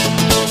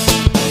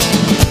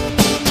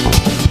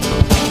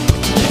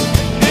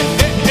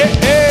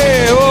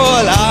 Hey,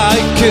 well,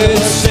 I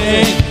could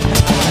sing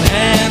an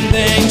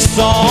ending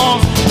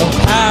song of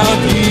how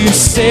you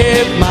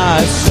saved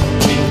my soul.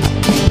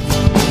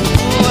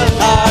 Well,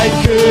 I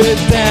could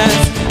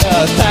dance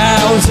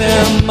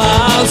 1,000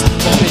 miles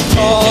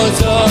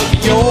because of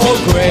your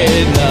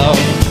great love.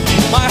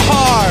 My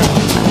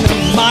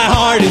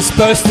heart is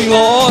bursting,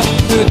 Lord,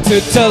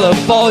 to tell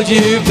of all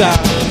you've done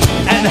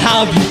and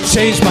how you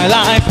changed my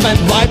life and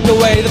wiped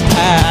away the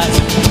past.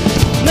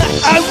 Now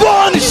I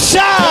want to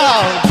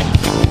shout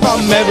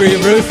from every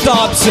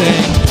rooftop,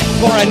 sing,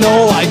 for I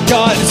know why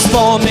God is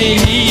for me,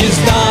 He is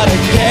not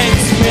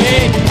against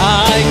me.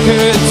 I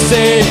could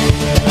sing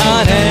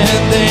an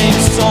ending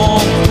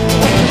song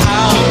of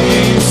how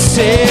you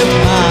saved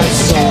my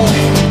soul.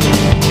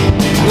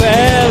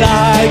 Well,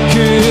 I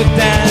could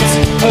dance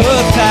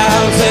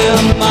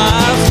 1,000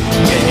 miles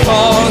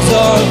because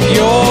of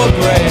your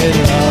great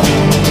love.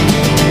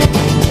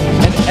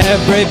 And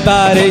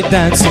everybody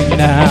dancing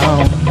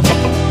now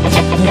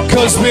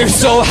because we're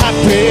so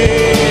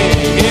happy.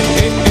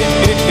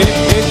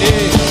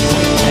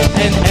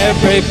 and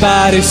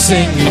everybody's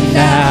singing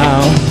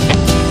now.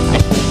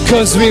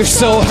 'Cause we're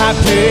so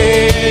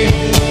happy.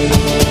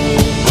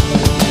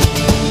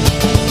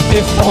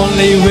 If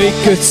only we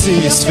could see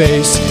his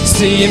face,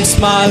 see him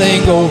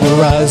smiling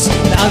over us,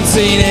 the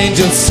unseen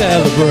angels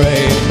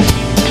celebrate.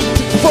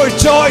 For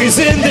joy is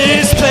in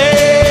this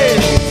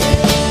place.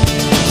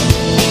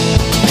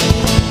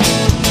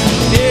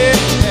 Yeah.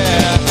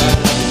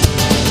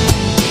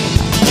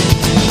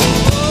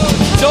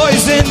 Joy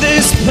is in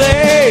this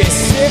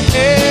place.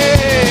 Yeah.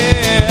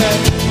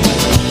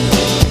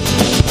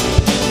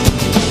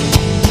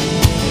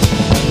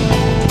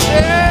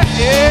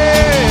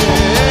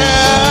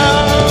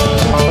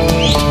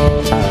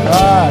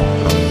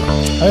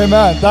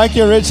 Amen. Thank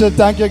you, Richard.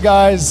 Thank you,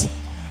 guys.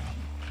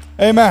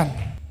 Amen.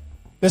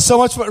 There's so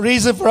much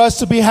reason for us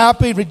to be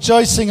happy,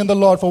 rejoicing in the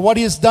Lord for what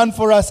He has done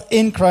for us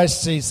in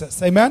Christ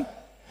Jesus. Amen.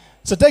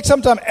 So take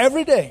some time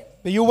every day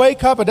that you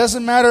wake up. It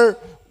doesn't matter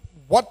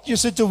what your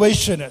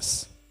situation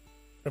is.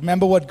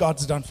 Remember what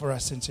God's done for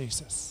us in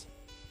Jesus.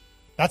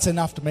 That's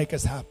enough to make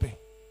us happy.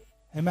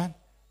 Amen.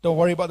 Don't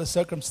worry about the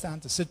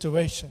circumstance, the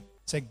situation.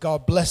 Say,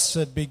 God,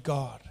 blessed be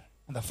God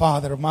and the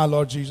Father of my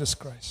Lord Jesus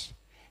Christ.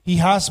 He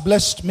has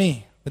blessed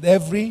me with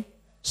every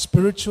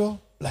spiritual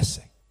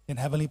blessing in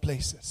heavenly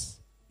places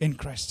in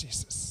Christ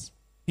Jesus.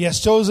 He has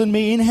chosen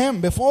me in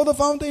Him before the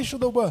foundation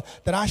of the world,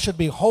 that I should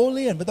be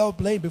holy and without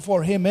blame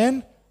before Him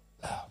in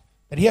love.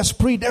 That He has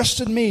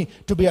predestined me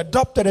to be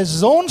adopted as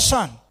His own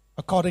Son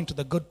according to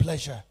the good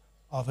pleasure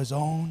of His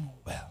own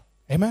will.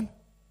 Amen?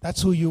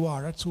 That's who you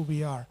are. That's who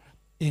we are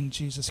in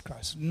Jesus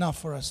Christ. Enough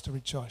for us to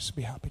rejoice,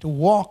 be happy, to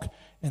walk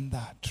in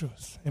that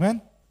truth.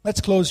 Amen? Let's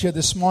close here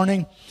this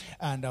morning,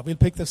 and we'll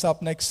pick this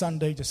up next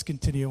Sunday. Just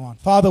continue on.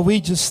 Father,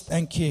 we just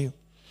thank You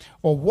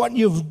for what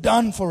You've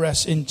done for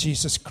us in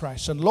Jesus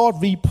Christ. And Lord,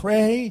 we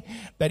pray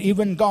that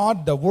even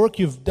God, the work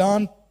You've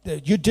done,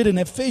 that You did in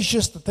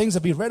Ephesians, the things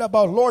that we read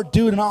about, Lord,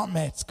 do it in our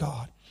midst,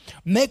 God.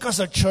 Make us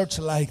a church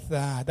like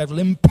that will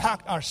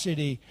impact our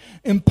city,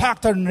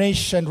 impact our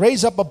nation,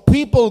 raise up a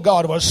people,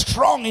 God, who are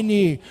strong in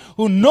You,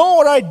 who know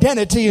our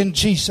identity in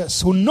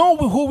Jesus, who know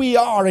who we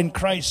are in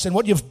Christ and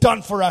what You've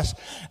done for us,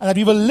 and that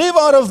we will live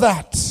out of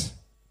that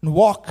and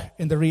walk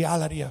in the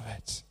reality of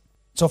it.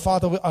 So,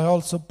 Father, I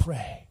also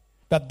pray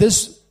that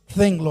this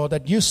thing, Lord,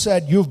 that You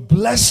said You've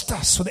blessed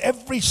us with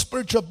every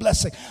spiritual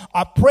blessing,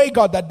 I pray,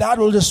 God, that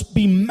will just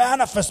be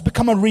manifest,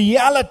 become a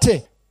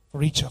reality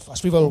for each of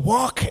us. We will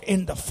walk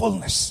in the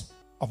fullness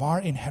of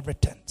our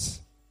inheritance,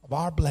 of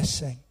our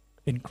blessing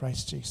in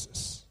Christ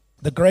Jesus.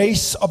 The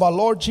grace of our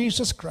Lord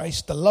Jesus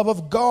Christ, the love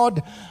of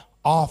God,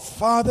 our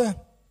Father,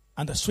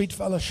 and the sweet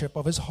fellowship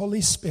of His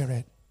Holy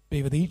Spirit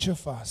be with each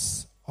of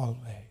us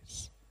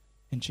always.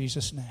 In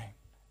Jesus' name.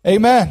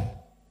 Amen.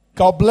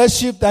 God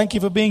bless you. Thank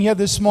you for being here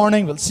this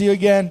morning. We'll see you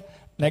again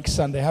next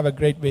Sunday. Have a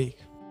great week.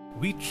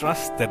 We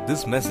trust that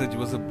this message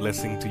was a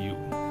blessing to you.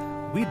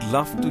 We'd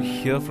love to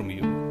hear from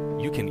you.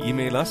 You can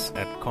email us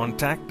at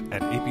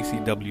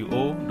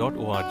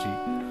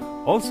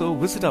contact@apcwo.org. Also,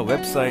 visit our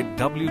website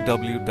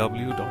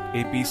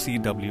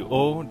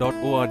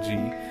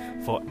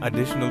www.apcwo.org for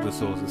additional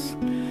resources.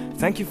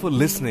 Thank you for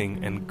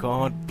listening, and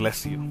God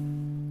bless you.